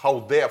war, how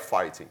they're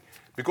fighting.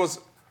 Because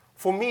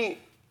for me,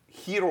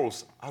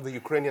 heroes are the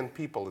Ukrainian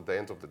people at the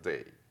end of the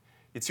day.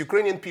 It's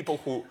Ukrainian people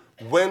who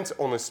went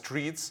on the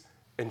streets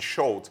and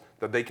showed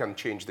that they can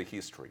change the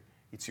history.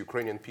 It's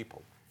Ukrainian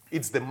people.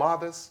 It's the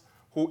mothers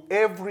who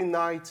every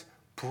night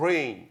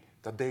praying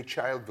that their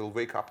child will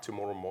wake up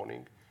tomorrow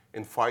morning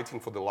and fighting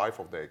for the life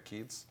of their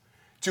kids.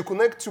 To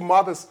connect to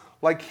mothers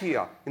like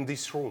here in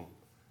this room,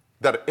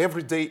 that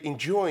every day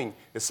enjoying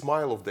a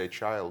smile of their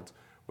child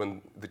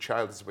when the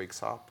child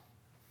wakes up.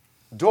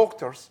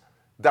 Doctors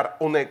that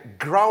on the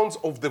grounds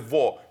of the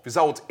war,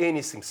 without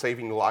anything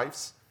saving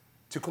lives,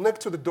 to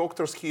connect to the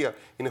doctors here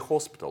in the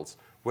hospitals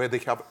where they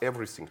have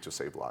everything to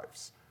save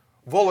lives.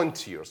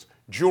 Volunteers,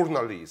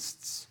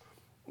 journalists,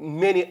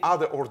 many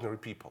other ordinary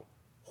people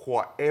who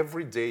are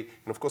every day,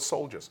 and of course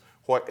soldiers,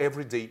 who are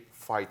every day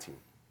fighting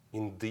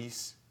in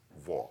this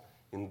war,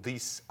 in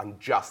this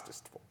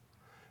injustice war.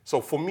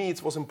 So for me,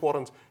 it was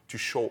important to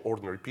show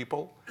ordinary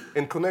people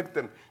and connect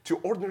them to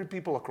ordinary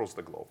people across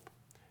the globe.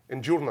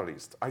 And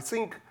journalists, I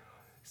think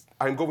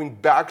I'm going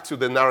back to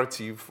the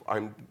narrative,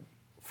 I'm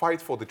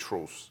fight for the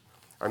truth.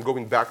 I'm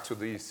going back to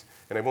this,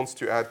 and I want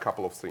to add a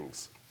couple of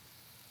things.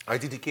 I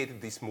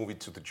dedicated this movie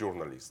to the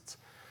journalists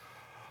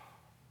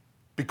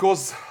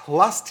because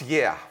last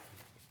year,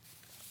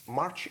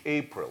 March,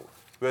 April,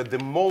 were the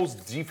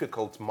most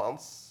difficult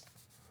months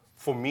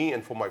for me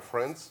and for my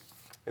friends,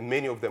 and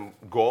many of them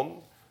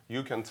gone.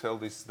 You can tell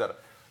this, that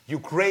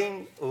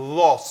Ukraine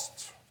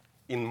lost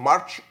in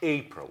March,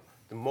 April,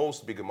 the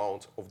most big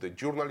amount of the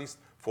journalists,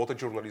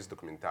 photojournalists,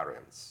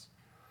 documentarians.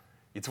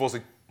 It was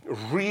a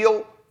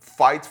real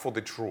fight for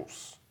the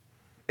truth.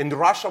 And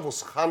Russia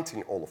was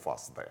hunting all of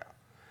us there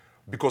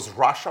because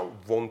Russia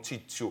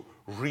wanted to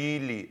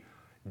really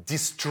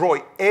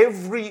destroy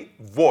every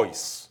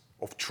voice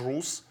of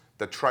truth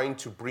that trying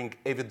to bring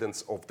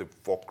evidence of the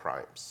war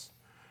crimes.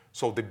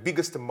 So the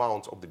biggest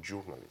amount of the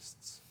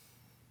journalists,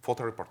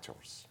 photo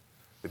reporters,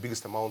 the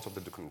biggest amount of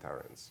the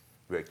documentarians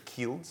were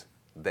killed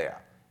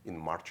there in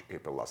March,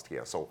 April last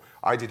year. So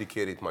I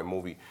dedicated my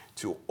movie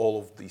to all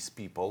of these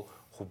people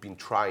who've been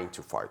trying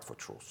to fight for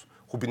truth,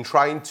 who've been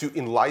trying to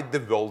enlighten the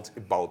world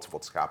about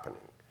what's happening.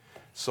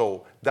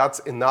 So that's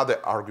another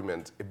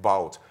argument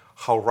about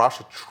how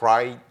Russia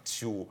tried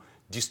to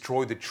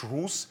destroy the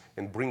truth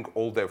and bring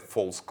all their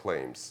false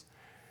claims.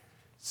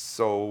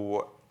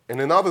 So,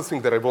 and another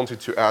thing that I wanted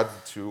to add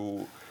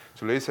to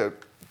Lesya,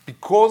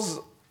 because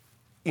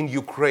in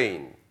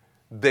Ukraine,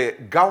 the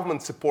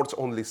government supports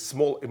only a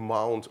small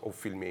amount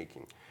of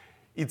filmmaking.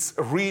 It's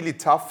really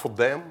tough for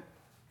them,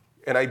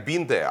 and I've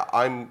been there.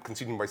 I'm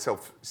considering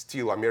myself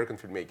still American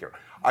filmmaker.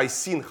 I've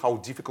seen how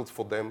difficult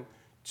for them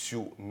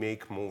to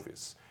make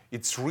movies.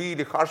 It's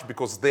really harsh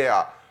because they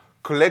are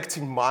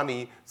collecting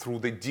money through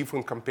the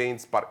different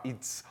campaigns, but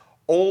it's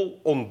all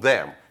on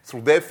them,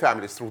 through their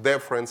families, through their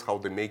friends, how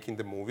they're making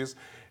the movies.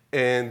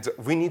 And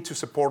we need to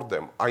support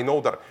them. I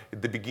know that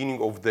at the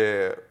beginning of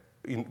the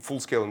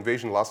full-scale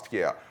invasion last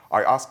year,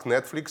 I asked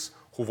Netflix,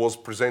 who was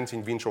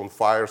presenting Winter on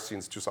Fire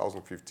since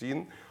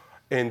 2015,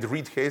 and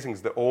Reed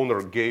Hastings, the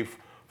owner, gave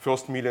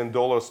first $1 million to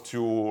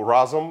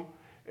Razom,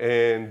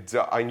 and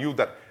I knew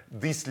that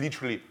this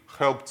literally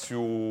helped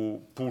to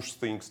push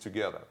things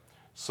together.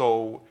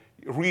 So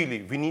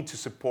really, we need to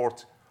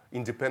support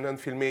independent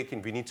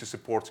filmmaking. We need to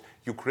support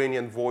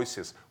Ukrainian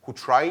voices who are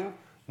trying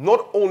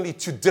not only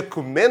to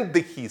document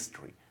the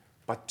history,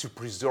 but to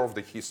preserve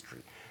the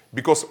history.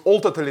 Because all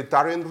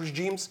totalitarian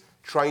regimes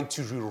trying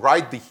to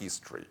rewrite the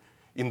history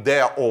in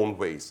their own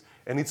ways.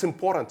 And it's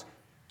important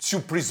to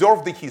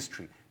preserve the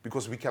history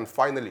because we can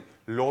finally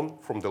learn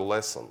from the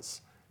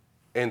lessons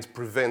and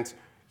prevent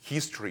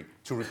history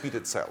to repeat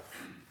itself.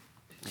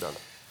 Done.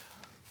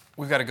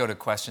 We've got to go to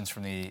questions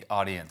from the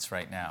audience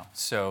right now.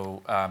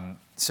 So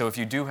if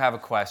you do have a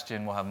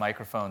question, we'll have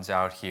microphones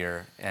out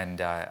here.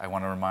 And I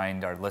want to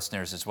remind our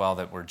listeners as well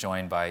that we're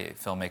joined by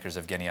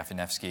filmmakers Evgeny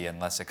Afineevsky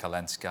and Lesya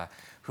Kalynska,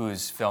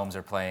 whose films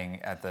are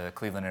playing at the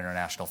Cleveland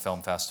International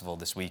Film Festival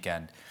this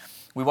weekend.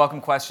 We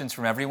welcome questions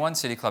from everyone,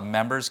 City Club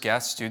members,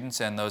 guests,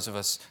 students, and those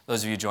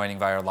of you joining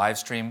via our live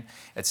stream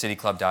at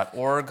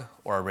cityclub.org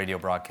or our radio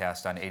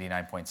broadcast on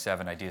 89.7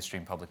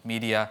 IdeaStream Public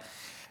Media.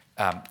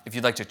 If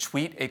you'd like to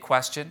tweet a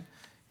question,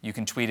 you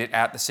can tweet it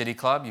at the City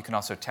Club. You can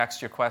also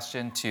text your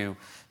question to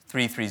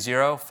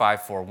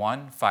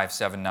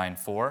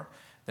 330-541-5794.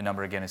 The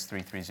number again is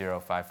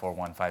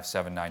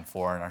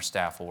 330-541-5794, and our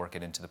staff will work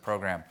it into the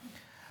program.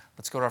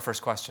 Let's go to our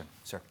first question,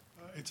 sir.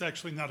 It's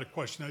actually not a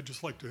question. I'd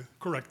just like to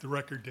correct the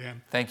record,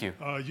 Dan. Thank you.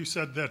 You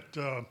said that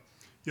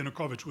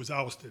Yanukovych was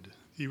ousted.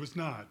 He was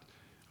not.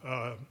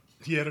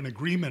 He had an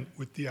agreement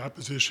with the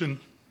opposition.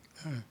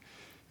 It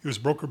was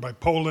brokered by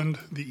Poland,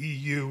 the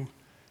EU,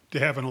 to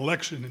have an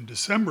election in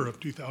December of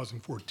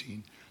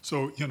 2014.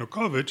 So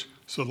Yanukovych,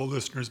 so the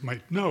listeners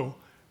might know,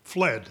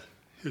 fled.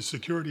 His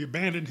security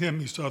abandoned him.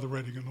 He saw the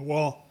writing on the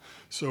wall.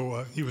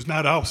 So he was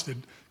not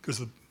ousted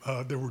because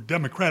there were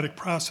democratic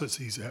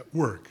processes at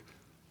work.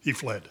 He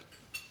fled.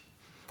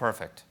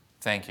 Perfect.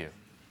 Thank you.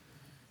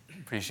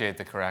 Appreciate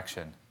the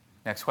correction.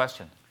 Next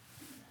question.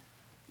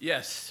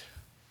 Yes.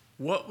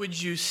 What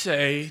would you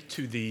say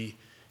to the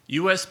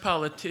U.S.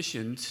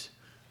 politicians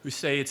who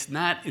say it's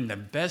not in the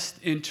best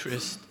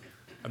interest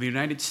of the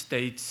United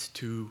States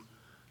to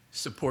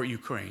support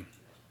Ukraine?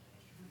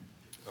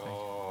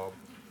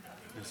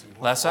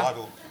 Lesya? I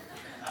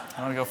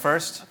want to go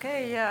first.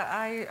 Okay, yeah,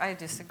 I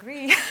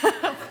disagree,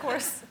 of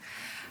course.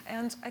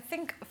 And I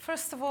think,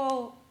 first of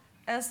all,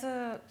 as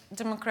a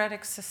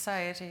democratic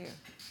society,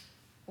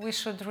 we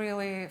should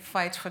really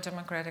fight for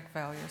democratic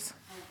values.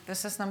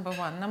 This is number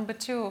one. Number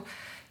two,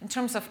 in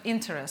terms of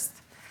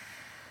interest,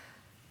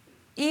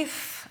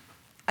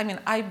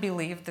 I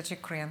believe that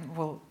Ukraine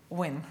will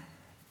win.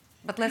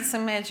 But let's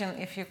imagine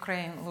if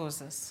Ukraine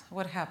loses.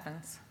 What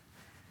happens?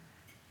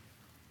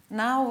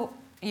 Now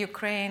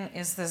Ukraine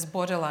is this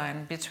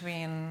borderline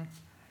between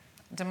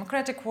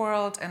democratic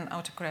world and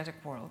autocratic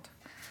world.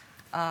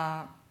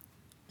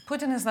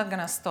 Putin is not going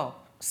to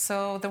stop.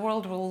 So the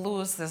world will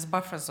lose this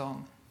buffer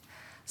zone.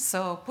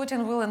 So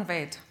Putin will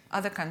invade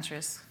other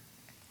countries.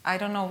 I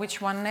don't know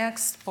which one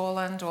next,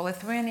 Poland or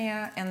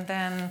Lithuania, and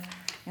then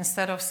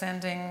instead of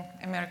sending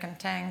American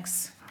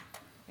tanks,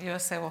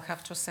 USA will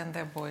have to send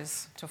their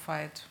boys to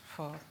fight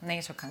for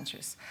NATO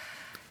countries.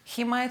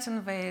 He might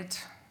invade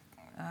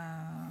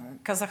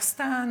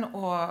Kazakhstan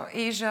or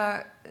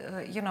Asia,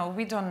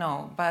 we don't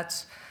know,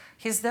 but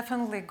he's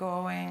definitely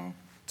going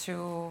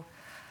to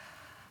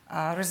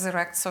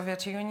resurrect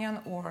Soviet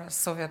Union or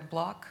Soviet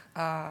bloc.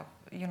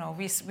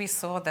 We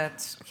saw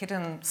that he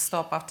didn't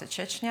stop after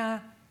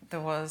Chechnya.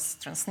 There was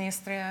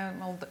Transnistria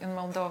in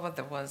Moldova.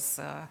 There was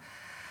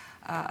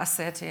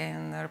Ossetia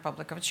in the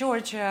Republic of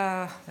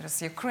Georgia.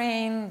 There's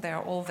Ukraine. There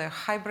are all the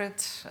hybrid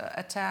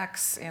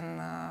attacks in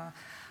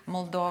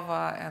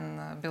Moldova and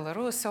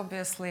Belarus,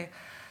 obviously.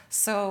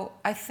 So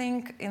I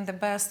think in the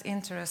best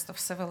interest of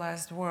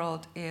civilized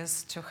world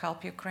is to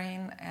help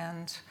Ukraine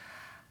and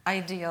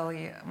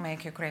ideally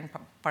make Ukraine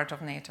part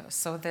of NATO.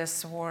 So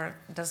this war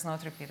does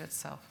not repeat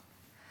itself.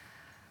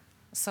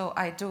 So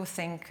I do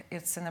think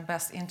it's in the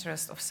best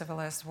interest of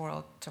civilized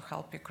world to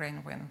help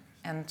Ukraine win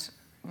and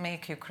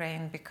make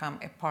Ukraine become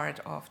a part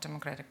of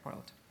democratic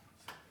world.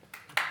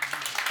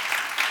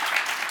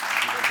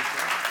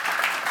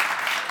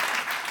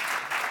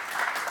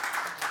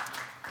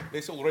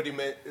 They already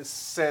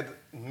said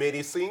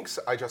many things.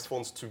 I just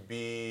want to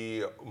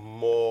be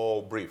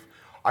more brief.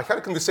 I had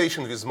a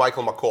conversation with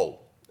Michael McCall,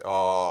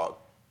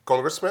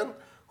 congressman,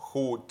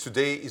 who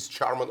today is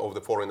chairman of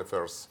the Foreign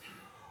Affairs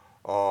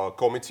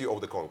Committee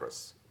of the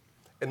Congress.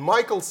 And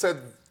Michael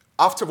said,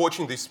 after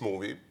watching this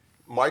movie,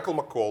 Michael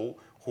McCall,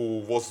 who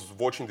was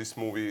watching this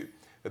movie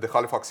at the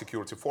Halifax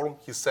Security Forum,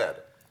 he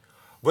said,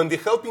 when we're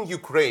helping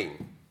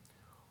Ukraine,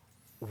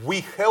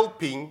 we're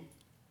helping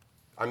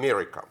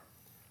America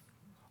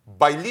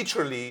by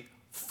literally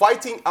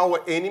fighting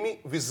our enemy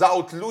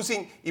without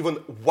losing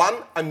even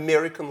one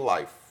American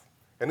life.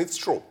 And it's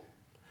true.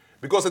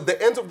 Because at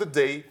the end of the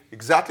day,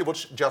 exactly what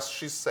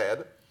she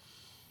said,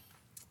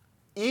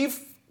 if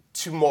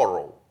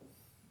tomorrow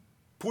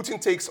Putin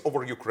takes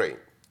over Ukraine,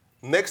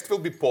 next will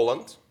be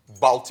Poland,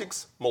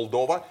 Baltics,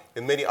 Moldova,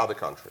 and many other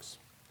countries.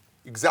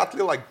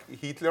 Exactly like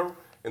Hitler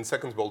in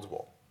Second World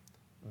War.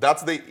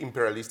 That's the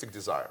imperialistic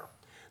desire.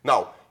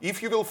 Now,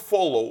 if you will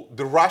follow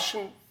the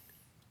Russian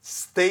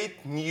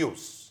state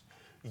news,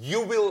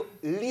 you will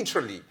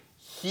literally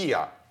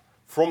hear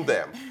from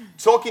them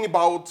talking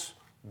about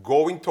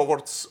going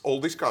towards all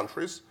these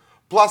countries.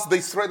 Plus,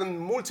 they threatened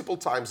multiple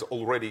times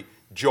already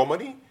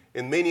Germany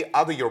and many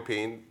other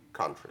European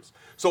countries.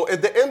 So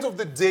at the end of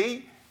the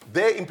day,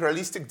 their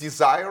imperialistic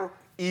desire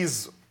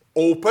is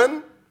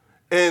open,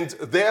 and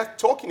they're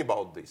talking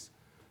about this.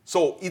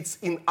 So it's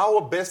in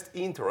our best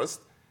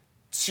interest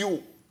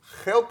to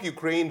help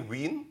Ukraine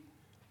win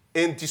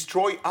and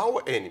destroy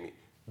our enemy,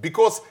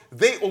 because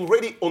they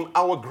already on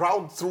our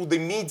ground through the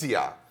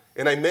media,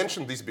 and I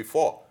mentioned this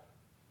before.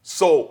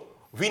 So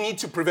we need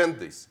to prevent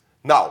this.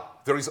 Now,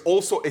 there is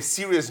also a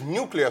serious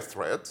nuclear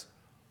threat,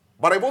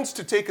 but I want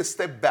to take a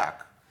step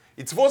back.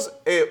 It was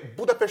a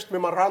Budapest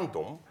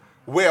memorandum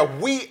where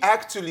we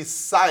actually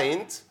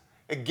signed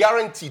a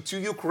guarantee to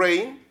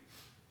Ukraine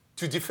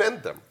to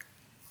defend them.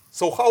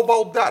 So how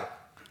about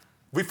that?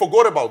 We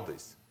forgot about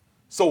this.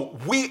 So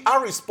we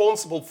are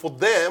responsible for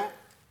them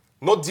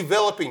not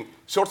developing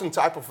certain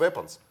type of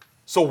weapons.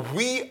 So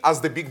we,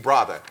 as the big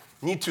brother,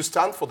 need to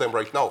stand for them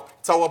right now.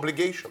 It's our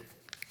obligation.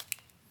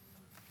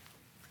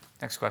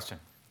 Next question.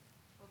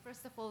 Well,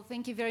 first of all,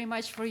 thank you very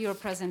much for your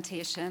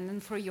presentation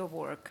and for your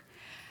work.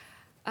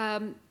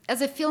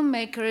 As a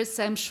filmmaker,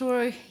 I'm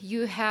sure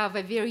you have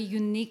a very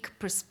unique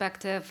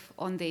perspective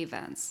on the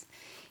events.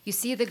 You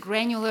see the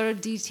granular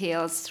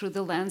details through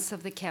the lens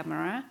of the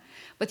camera,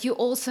 but you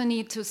also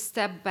need to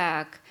step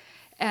back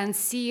and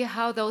see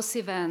how those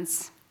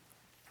events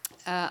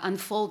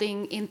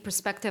unfolding in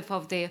perspective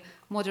of the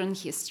modern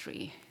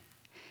history.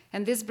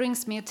 And this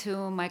brings me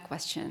to my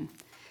question.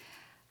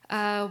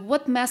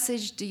 What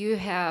message do you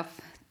have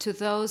to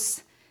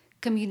those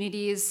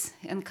communities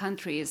and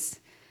countries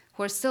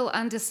who are still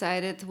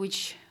undecided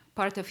which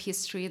part of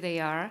history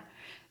they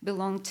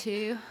belong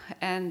to,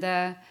 and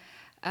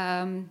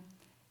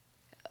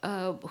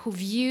who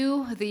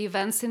view the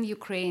events in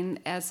Ukraine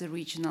as a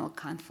regional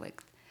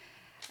conflict?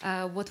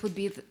 What would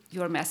be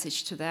your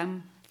message to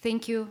them?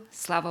 Thank you.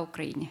 Slava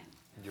Ukraini.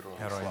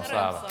 Heroin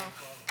Slava.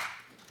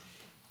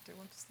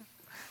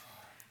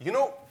 You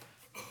know,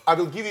 I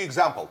will give you an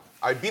example.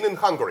 I've been in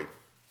Hungary,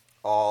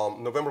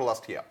 November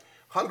last year.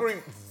 Hungary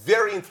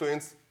very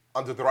influenced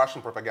under the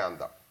Russian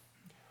propaganda.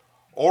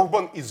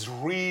 Orban is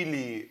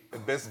really the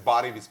best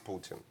buddy with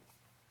Putin.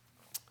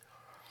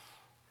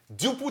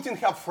 Do Putin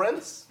have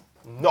friends?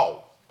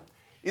 No.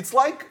 It's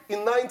like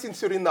in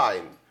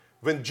 1939,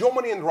 when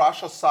Germany and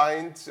Russia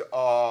signed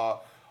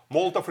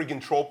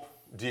Molotov-Ribbentrop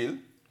deal,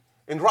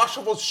 and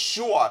Russia was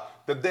sure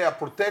that they are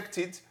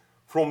protected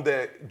from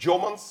the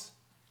Germans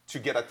to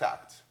get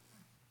attacked.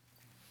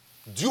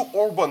 Do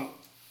Orban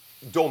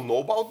don't know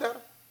about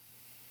that?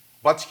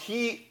 But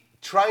he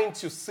trying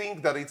to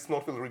think that it's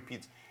not will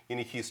repeat in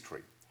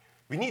history.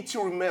 We need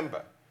to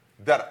remember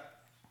that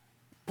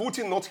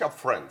Putin not have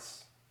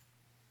friends.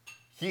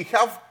 He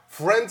have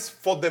friends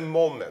for the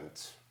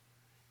moment.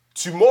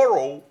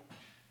 Tomorrow,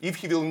 if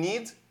he will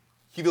need,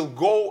 he will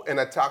go and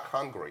attack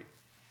Hungary.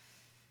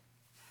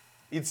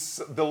 It's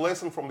the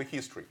lesson from the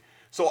history.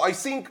 So I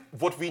think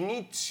what we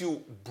need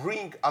to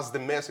bring as the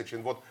message,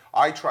 and what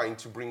I trying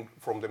to bring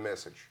from the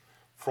message,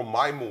 from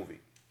my movie,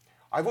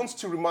 I want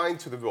to remind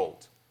to the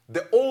world,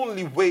 the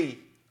only way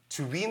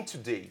to win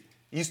today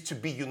is to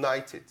be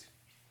united.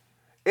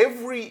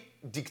 Every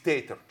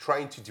dictator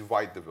trying to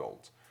divide the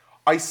world.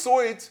 I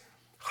saw it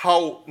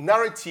how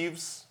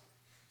narratives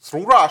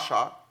through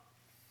Russia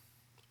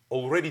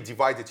already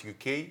divided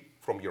UK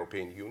from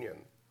European Union.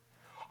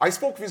 I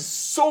spoke with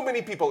so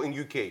many people in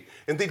UK,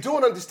 and they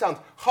don't understand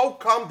how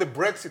come the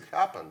Brexit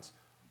happened.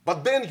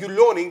 But then you're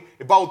learning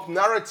about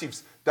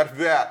narratives that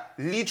were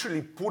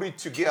literally put it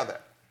together.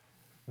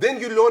 Then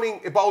you're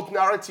learning about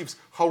narratives,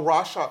 how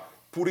Russia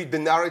put the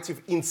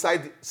narrative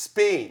inside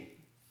Spain,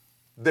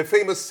 the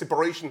famous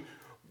separation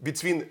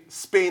between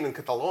Spain and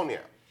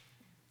Catalonia.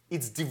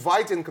 It's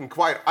divide and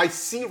conquer. I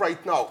see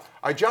right now,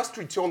 I just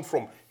returned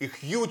from a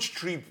huge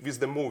trip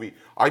with the movie.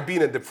 I've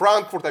been at the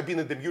Frankfurt, I've been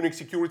at the Munich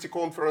Security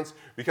Conference,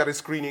 we had a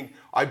screening.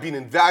 I've been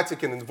in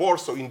Vatican, in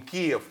Warsaw, in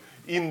Kiev,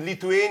 in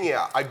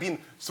Lithuania. I've been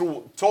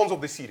through tons of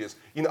the cities,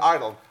 in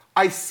Ireland.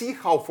 I see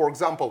how, for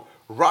example,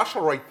 Russia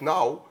right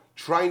now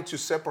trying to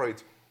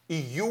separate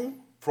EU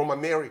from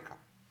America.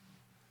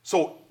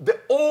 So the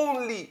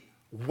only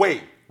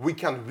way we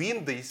can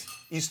win this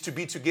is to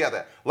be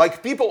together.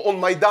 Like people on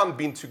Maidan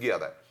being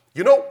together.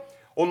 You know,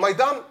 on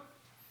Maidan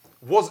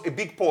was a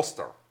big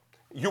poster.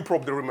 You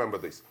probably remember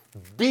this.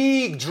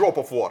 Big drop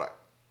of water.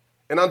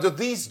 And under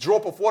this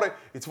drop of water,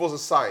 it was a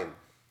sign.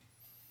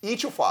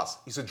 Each of us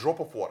is a drop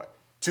of water.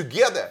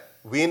 Together,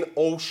 we're an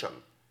ocean.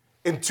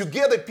 And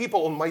together,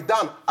 people on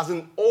Maidan, as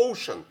an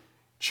ocean,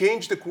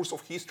 changed the course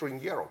of history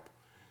in Europe.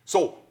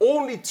 So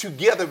only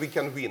together we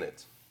can win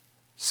it.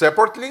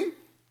 Separately,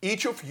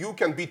 each of you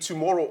can be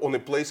tomorrow on a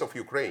place of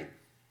Ukraine.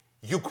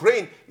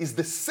 Ukraine is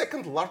the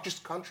second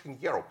largest country in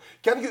Europe.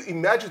 Can you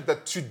imagine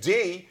that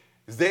today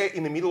they're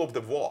in the middle of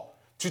the war?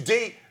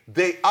 Today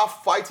they are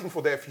fighting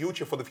for their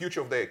future, for the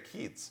future of their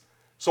kids.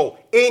 So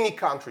any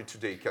country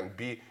today can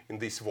be in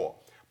this war.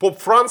 Pope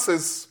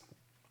Francis,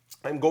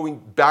 I'm going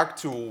back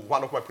to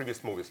one of my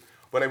previous movies,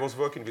 when I was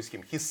working with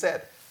him, he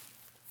said,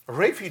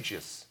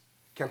 refugees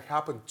can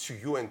happen to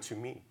you and to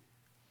me.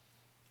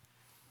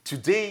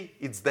 Today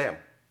it's them.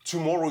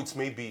 Tomorrow it's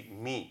maybe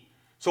me.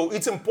 So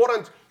it's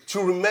important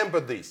to remember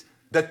this,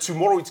 that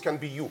tomorrow it can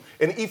be you.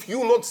 And if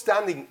you're not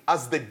standing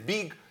as the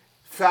big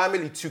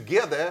family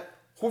together,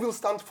 who will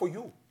stand for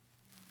you?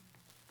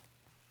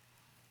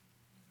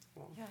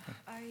 Yeah,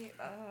 I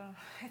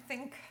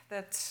think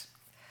that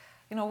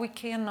we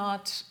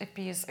cannot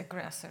appease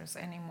aggressors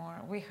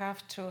anymore. We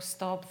have to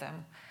stop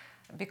them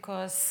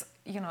because,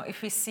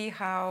 if we see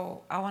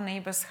how our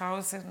neighbor's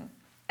house is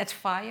at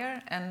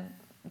fire and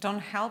don't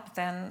help,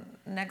 then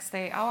next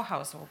day our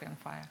house will be on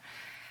fire.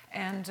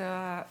 And,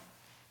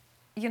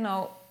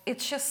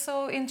 it's just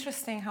so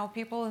interesting how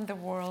people in the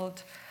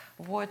world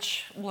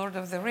watch Lord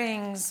of the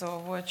Rings or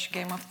watch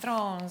Game of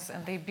Thrones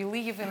and they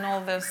believe in all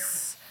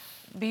this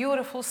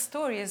beautiful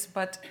stories,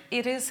 but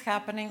it is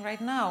happening right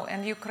now,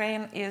 and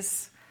Ukraine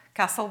is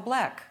Castle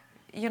Black.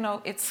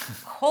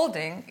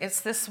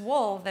 It's this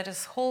wall that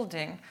is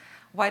holding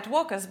White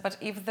Walkers, but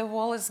if the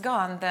wall is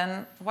gone,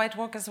 then White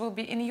Walkers will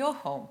be in your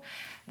home.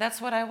 That's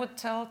what I would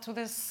tell to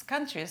these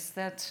countries,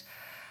 that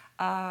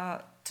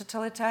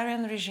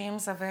totalitarian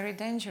regimes are very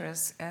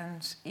dangerous,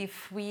 and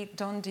if we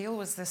don't deal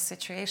with this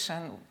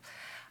situation,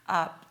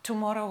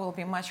 tomorrow will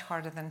be much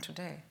harder than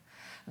today.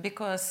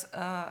 Because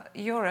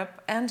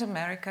Europe and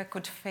America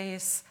could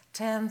face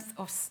tens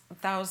of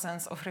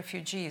thousands of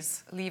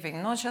refugees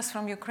leaving, not just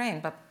from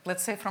Ukraine, but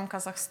let's say from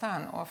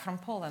Kazakhstan or from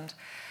Poland.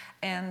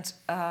 And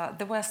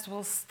the West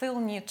will still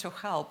need to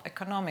help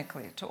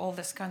economically to all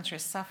these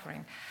countries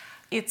suffering.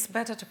 It's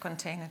better to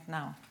contain it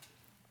now,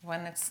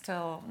 when it's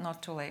still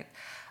not too late.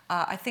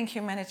 I think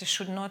humanity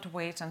should not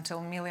wait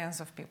until millions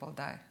of people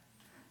die.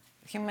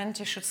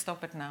 Humanity should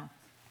stop it now.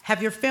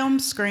 Have your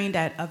films screened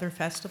at other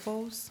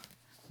festivals?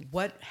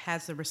 What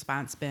has the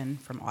response been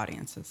from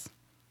audiences?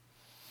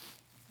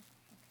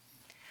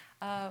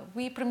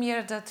 We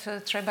premiered at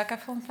Tribeca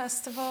Film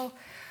Festival,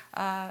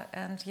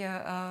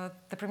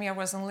 the premiere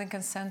was in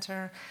Lincoln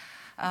Center.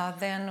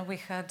 Then we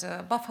had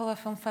Buffalo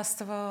Film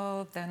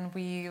Festival. Then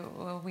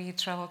we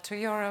traveled to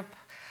Europe,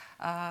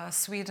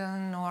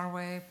 Sweden,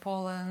 Norway,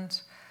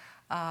 Poland.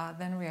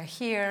 Then we are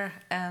here,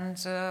 and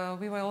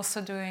we were also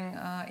doing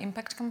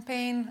impact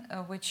campaign,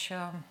 which.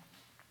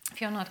 If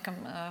you're not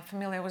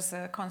familiar with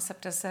the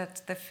concept, is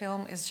that the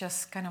film is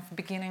just kind of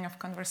beginning of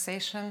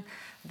conversation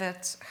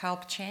that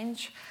help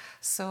change.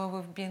 So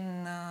we've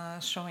been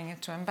showing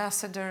it to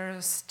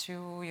ambassadors,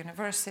 to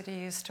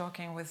universities,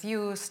 talking with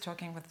youth,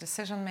 talking with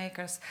decision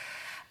makers.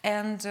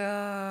 And,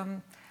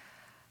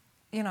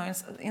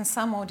 in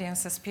some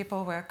audiences,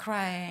 people were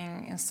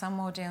crying. In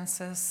some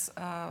audiences,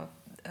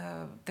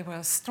 they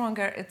were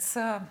stronger. It's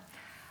a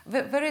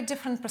very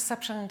different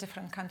perception in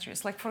different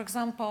countries. Like, for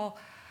example,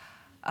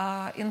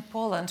 in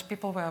Poland,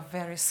 people were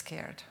very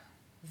scared,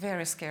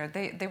 very scared.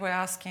 They were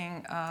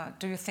asking,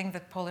 do you think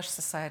that Polish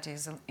society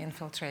is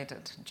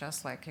infiltrated,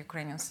 just like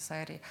Ukrainian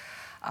society?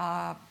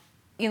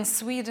 In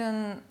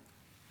Sweden,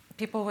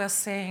 people were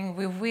saying,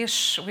 we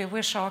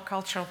wish our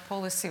cultural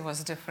policy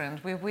was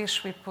different. We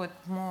wish we put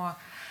more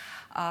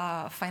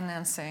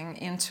financing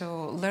into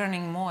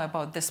learning more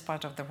about this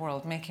part of the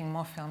world, making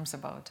more films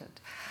about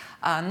it.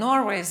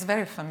 Norway is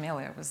very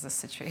familiar with the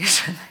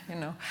situation,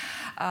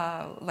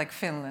 like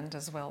Finland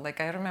as well.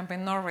 Like I remember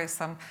in Norway,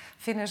 some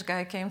Finnish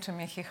guy came to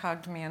me, he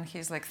hugged me, and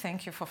he's like,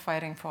 "Thank you for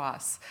fighting for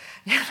us."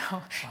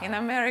 Wow. In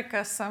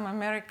America, some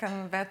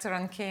American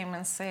veteran came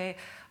and say,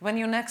 "When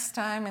you next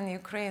time in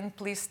Ukraine,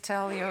 please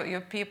tell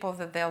your people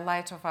that they're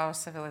light of our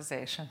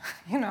civilization."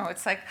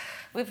 It's like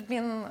we've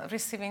been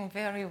receiving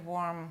very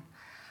warm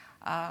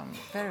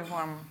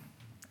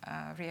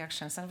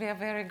reactions, and we are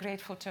very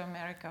grateful to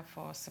America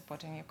for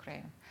supporting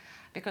Ukraine,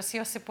 because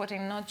you're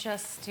supporting not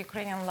just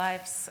Ukrainian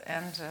lives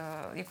and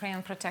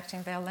Ukrainian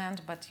protecting their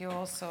land, but you're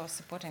also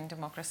supporting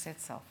democracy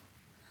itself.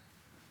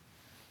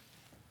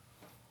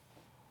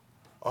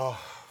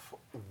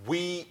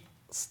 We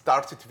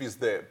started with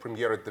the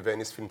premiere at the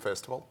Venice Film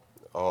Festival,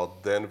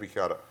 then we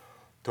had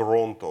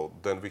Toronto,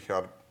 then we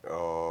had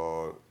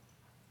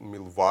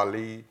Mill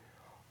Valley,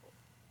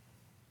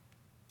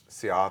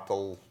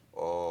 Seattle,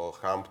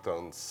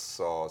 Hamptons,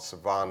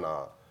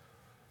 Savannah,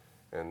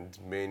 and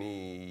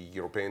many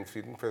European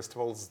film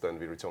festivals. Then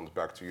we returned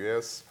back to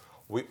US.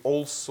 We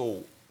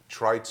also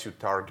tried to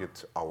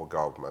target our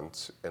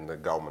government and the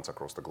governments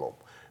across the globe.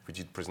 We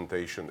did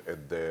presentation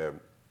at the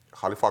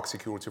Halifax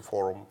Security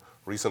Forum.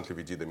 Recently,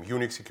 we did a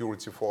Munich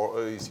Security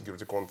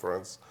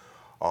Conference.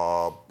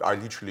 I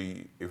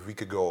literally, a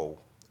week ago,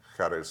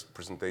 had a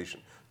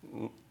presentation,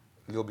 a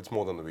little bit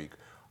more than a week.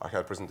 I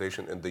had a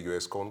presentation in the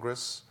US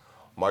Congress.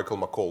 Michael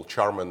McCall,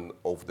 chairman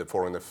of the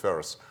Foreign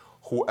Affairs,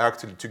 who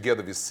actually,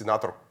 together with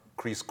Senator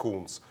Chris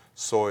Coons,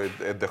 saw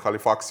it at the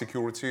Halifax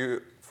Security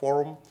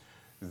Forum.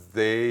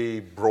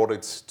 They brought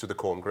it to the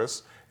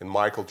Congress, and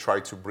Michael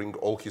tried to bring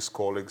all his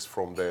colleagues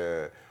from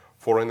the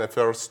Foreign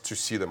Affairs to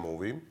see the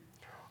movie.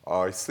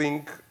 I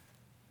think,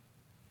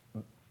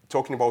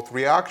 talking about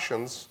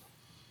reactions,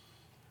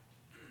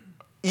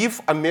 if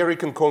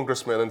American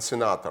congressman and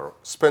senator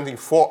spending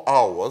 4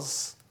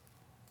 hours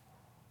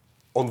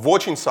on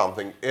watching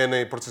something and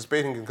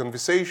participating in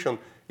conversation,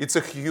 it's a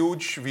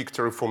huge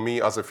victory for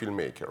me as a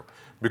filmmaker.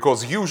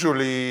 Because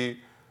usually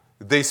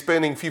they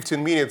spending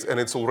 15 minutes and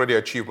it's already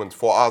achievement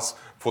for us,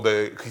 for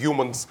the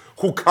humans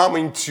who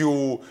coming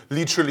to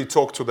literally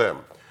talk to them.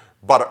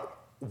 But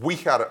we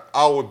had an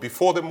hour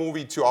before the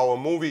movie to our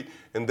movie,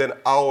 and then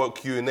our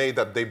Q&A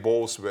that they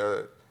both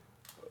were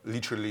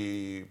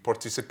literally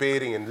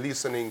participating and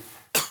listening.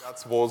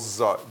 That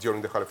was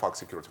during the Halifax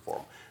Security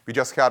Forum. We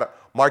just had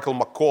Michael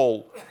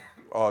McCall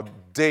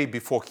day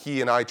before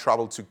he and I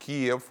traveled to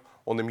Kiev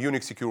on the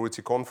Munich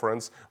Security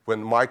Conference,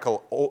 when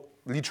Michael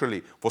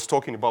literally was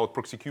talking about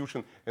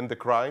prosecution and the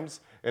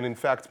crimes. And in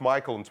fact,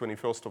 Michael on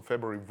 21st of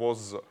February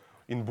was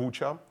in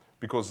Bucha,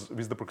 because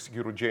with the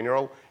Prosecutor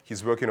General,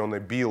 he's working on a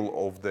bill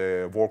of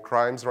the war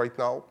crimes right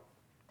now.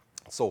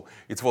 So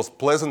it was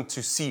pleasant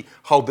to see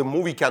how the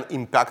movie can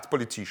impact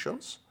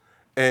politicians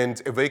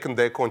and awaken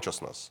their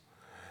consciousness.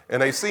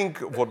 And I think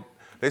what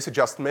Lesya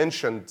just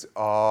mentioned,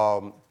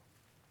 for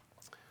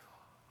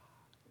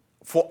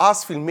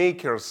us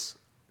filmmakers,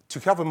 to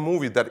have a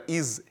movie that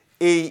is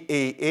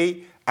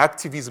AAA,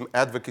 activism,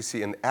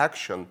 advocacy, and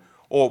action,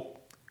 or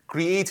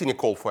creating a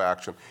call for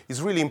action,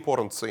 is really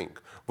important thing.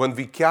 When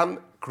we can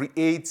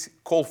create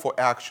call for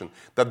action,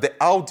 that the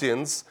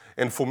audience,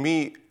 and for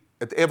me,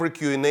 at every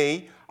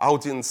Q&A,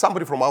 audience,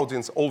 somebody from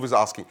audience always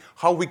asking,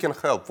 how we can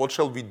help, what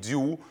shall we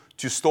do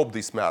to stop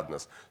this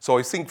madness? So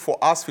I think for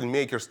us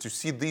filmmakers to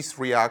see this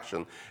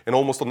reaction, and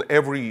almost on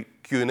every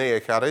Q&A I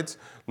had it,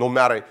 no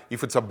matter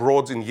if it's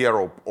abroad in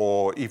Europe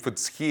or if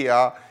it's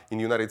here in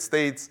the United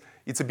States,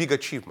 it's a big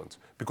achievement,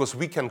 because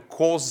we can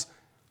cause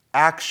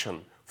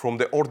action from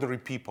the ordinary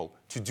people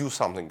to do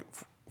something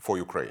for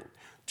Ukraine,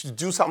 to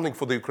do something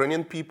for the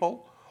Ukrainian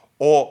people,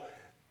 or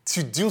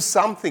to do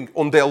something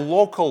on their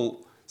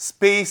local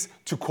space,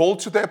 to call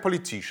to their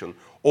politician,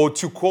 or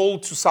to call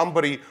to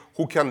somebody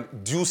who can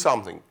do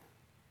something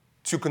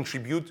to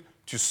contribute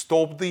to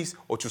stop this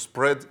or to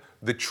spread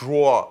the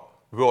true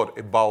word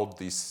about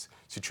this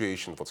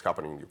situation, what's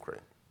happening in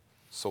Ukraine.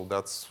 So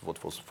that's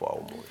what was for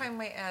our movie. If I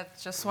may add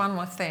just one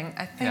more thing.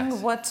 I think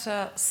Yes. what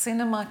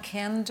cinema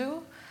can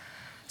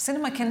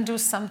do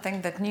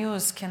something that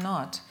news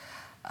cannot.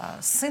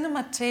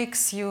 Cinema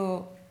takes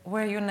you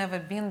where you've never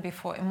been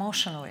before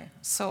emotionally.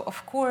 So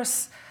of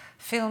course,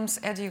 films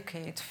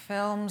educate,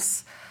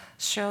 films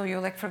show you,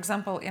 like for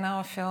example, in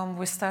our film,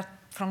 we start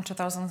from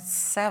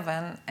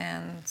 2007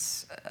 and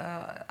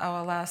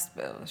our last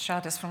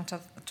shot is from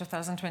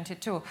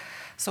 2022.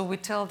 So we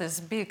tell this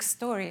big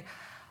story,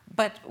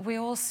 but we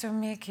also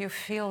make you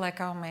feel like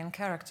our main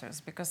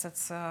characters, because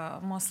it's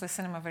mostly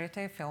cinema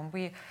verite film.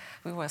 We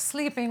were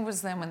sleeping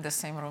with them in the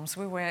same rooms.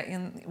 We were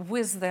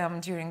with them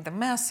during the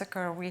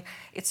massacre.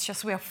 It's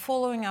just we are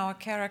following our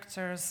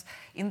characters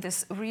in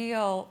this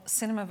real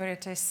cinema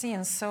verite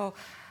scene, so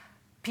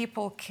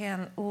people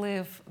can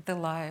live the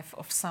life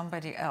of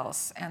somebody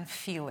else and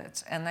feel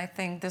it. And I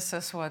think this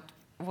is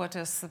what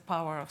is the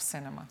power of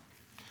cinema.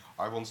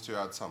 I want to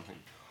add something.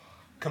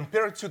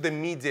 Compared to the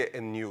media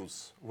and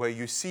news, where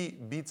you see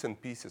bits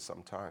and pieces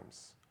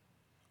sometimes,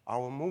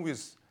 our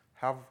movies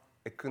have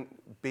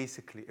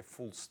basically a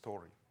full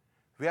story.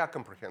 We are a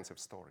comprehensive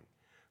story.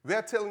 We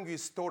are telling you a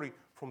story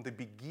from the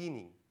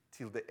beginning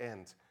till the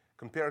end,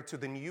 compared to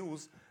the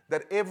news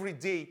that every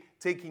day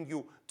taking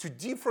you to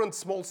different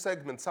small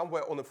segments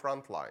somewhere on the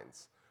front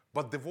lines.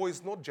 But the war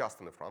is not just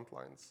on the front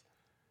lines.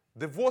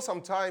 The war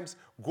sometimes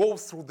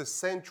goes through the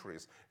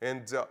centuries.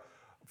 And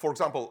for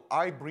example,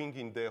 I bring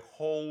in the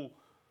whole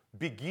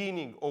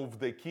beginning of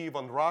the Kiev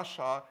and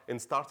Russia, and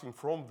starting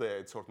from there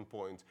at a certain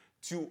point,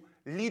 to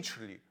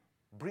literally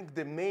bring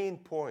the main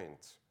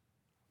point,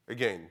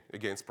 again,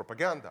 against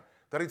propaganda,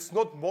 that it's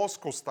not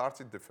Moscow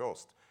started the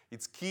first.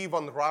 It's Kiev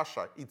and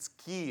Russia. It's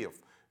Kiev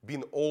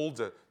being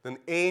older than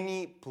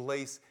any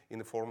place in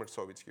the former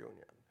Soviet Union.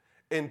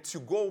 And to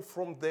go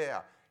from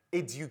there,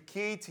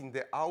 educating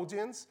the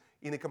audience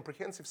in a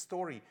comprehensive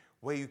story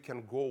where you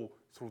can go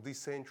through these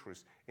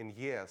centuries and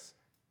years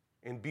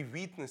and be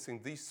witnessing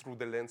this through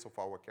the lens of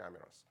our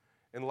cameras.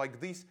 And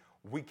like this,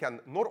 we can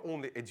not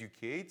only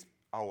educate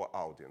our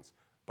audience,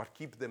 but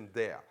keep them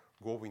there,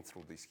 going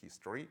through this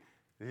history,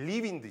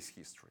 living this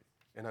history,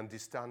 and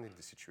understanding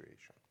the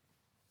situation.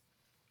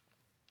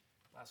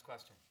 Last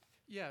question.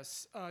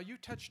 Yes, you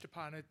touched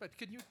upon it, but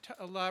can you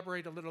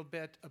elaborate a little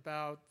bit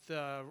about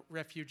the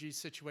refugee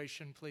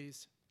situation,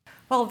 please?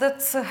 Well,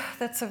 that's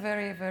a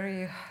very,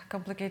 very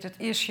complicated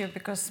issue,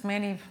 because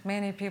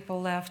many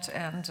people left,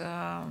 and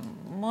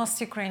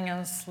most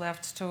Ukrainians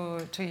left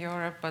to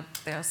Europe, but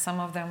some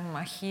of them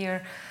are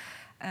here.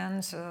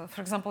 And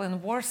for example,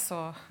 in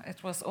Warsaw,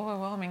 it was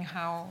overwhelming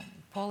how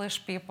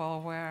Polish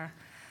people were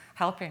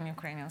helping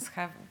Ukrainians,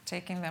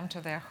 taking them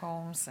to their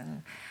homes,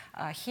 and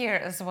here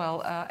as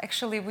well.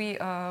 Actually,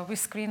 we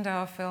screened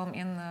our film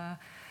in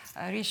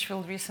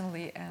Richfield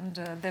recently, and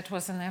that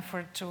was an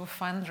effort to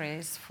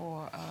fundraise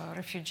for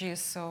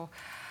refugees. So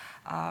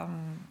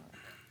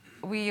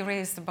we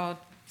raised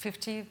about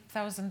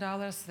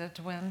 $50,000 that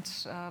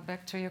went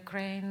back to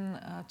Ukraine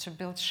to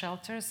build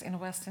shelters in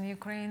Western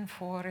Ukraine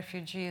for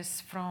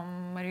refugees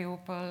from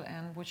Mariupol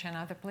and Bucha and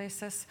other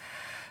places.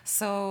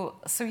 So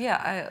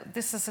yeah,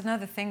 this is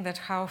another thing, that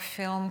how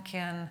film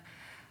can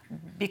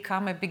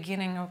become a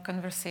beginning of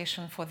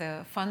conversation for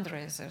the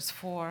fundraisers,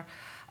 for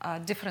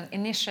different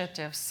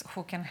initiatives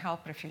who can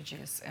help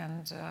refugees.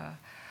 And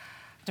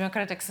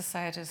democratic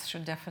societies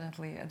should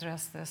definitely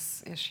address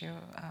this issue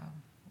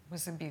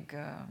with a big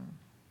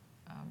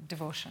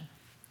devotion.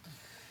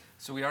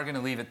 So we are going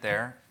to leave it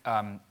there.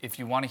 If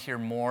you want to hear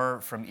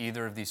more from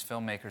either of these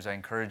filmmakers, I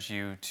encourage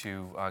you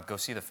to go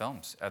see the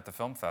films at the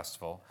film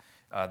festival.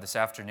 This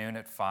afternoon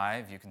at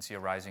 5, you can see A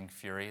Rising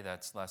Fury.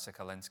 That's Lesya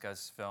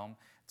Kalynska's film.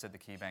 It's at the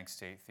KeyBank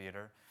State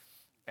Theater.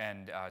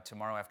 And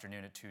tomorrow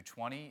afternoon at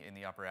 2:20 in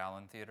the Upper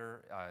Allen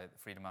Theater,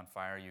 Freedom on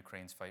Fire,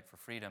 Ukraine's Fight for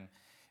Freedom.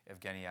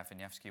 Evgeny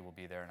Afineevsky will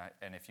be there.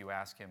 And if you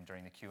ask him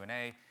during the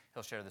Q&A,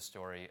 he'll share the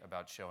story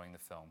about showing the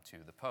film to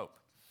the Pope.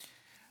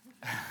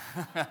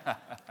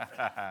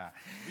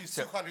 These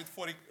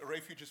 240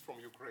 refugees from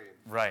Ukraine.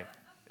 Right.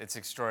 It's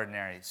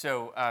extraordinary.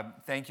 So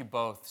thank you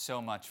both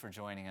so much for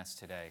joining us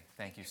today.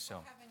 Thank you so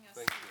much.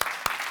 Thank you.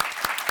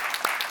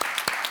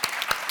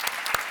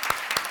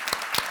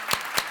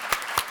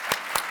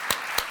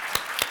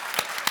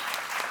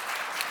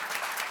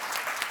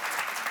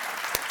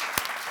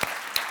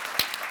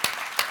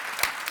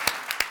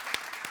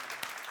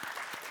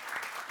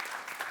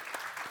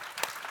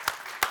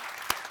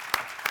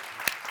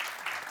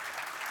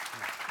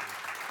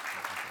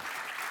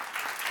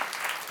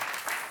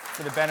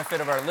 For the benefit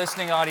of our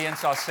listening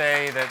audience, I'll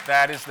say that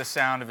that is the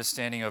sound of a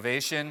standing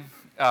ovation.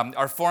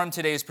 Our forum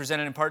today is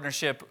presented in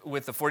partnership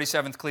with the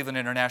 47th Cleveland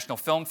International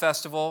Film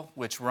Festival,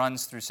 which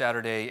runs through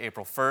Saturday,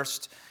 April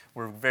 1st.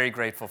 We're very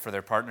grateful for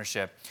their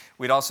partnership.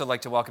 We'd also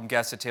like to welcome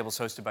guests at tables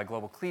hosted by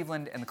Global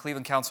Cleveland and the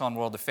Cleveland Council on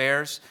World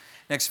Affairs.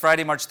 Next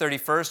Friday, March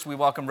 31st, we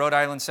welcome Rhode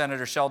Island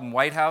Senator Sheldon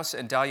Whitehouse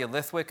and Dahlia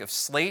Lithwick of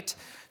Slate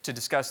to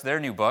discuss their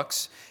new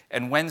books.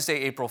 And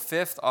Wednesday, April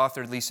 5th,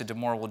 author Lisa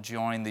D'Amour will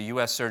join the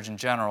U.S. Surgeon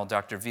General,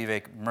 Dr.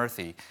 Vivek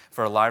Murthy,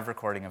 for a live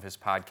recording of his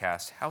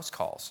podcast, House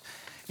Calls.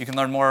 You can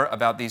learn more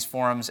about these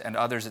forums and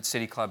others at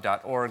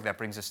cityclub.org. That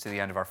brings us to the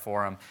end of our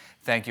forum.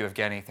 Thank you,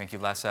 Evgeny. Thank you,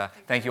 Lesya.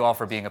 Thank you all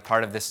for being a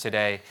part of this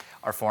today.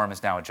 Our forum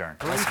is now adjourned.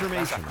 For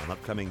information on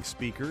upcoming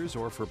speakers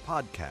or for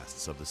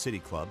podcasts of the City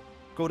Club,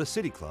 go to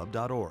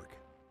cityclub.org.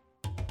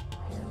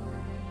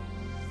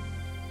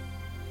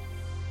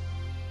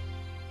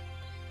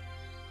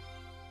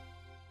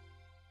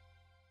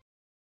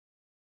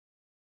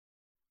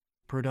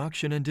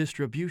 Production and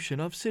distribution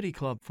of City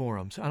Club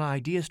forums on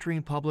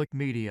IdeaStream Public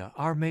Media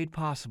are made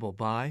possible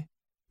by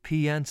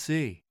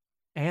PNC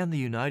and the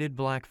United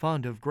Black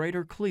Fund of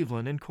Greater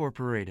Cleveland,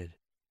 Incorporated.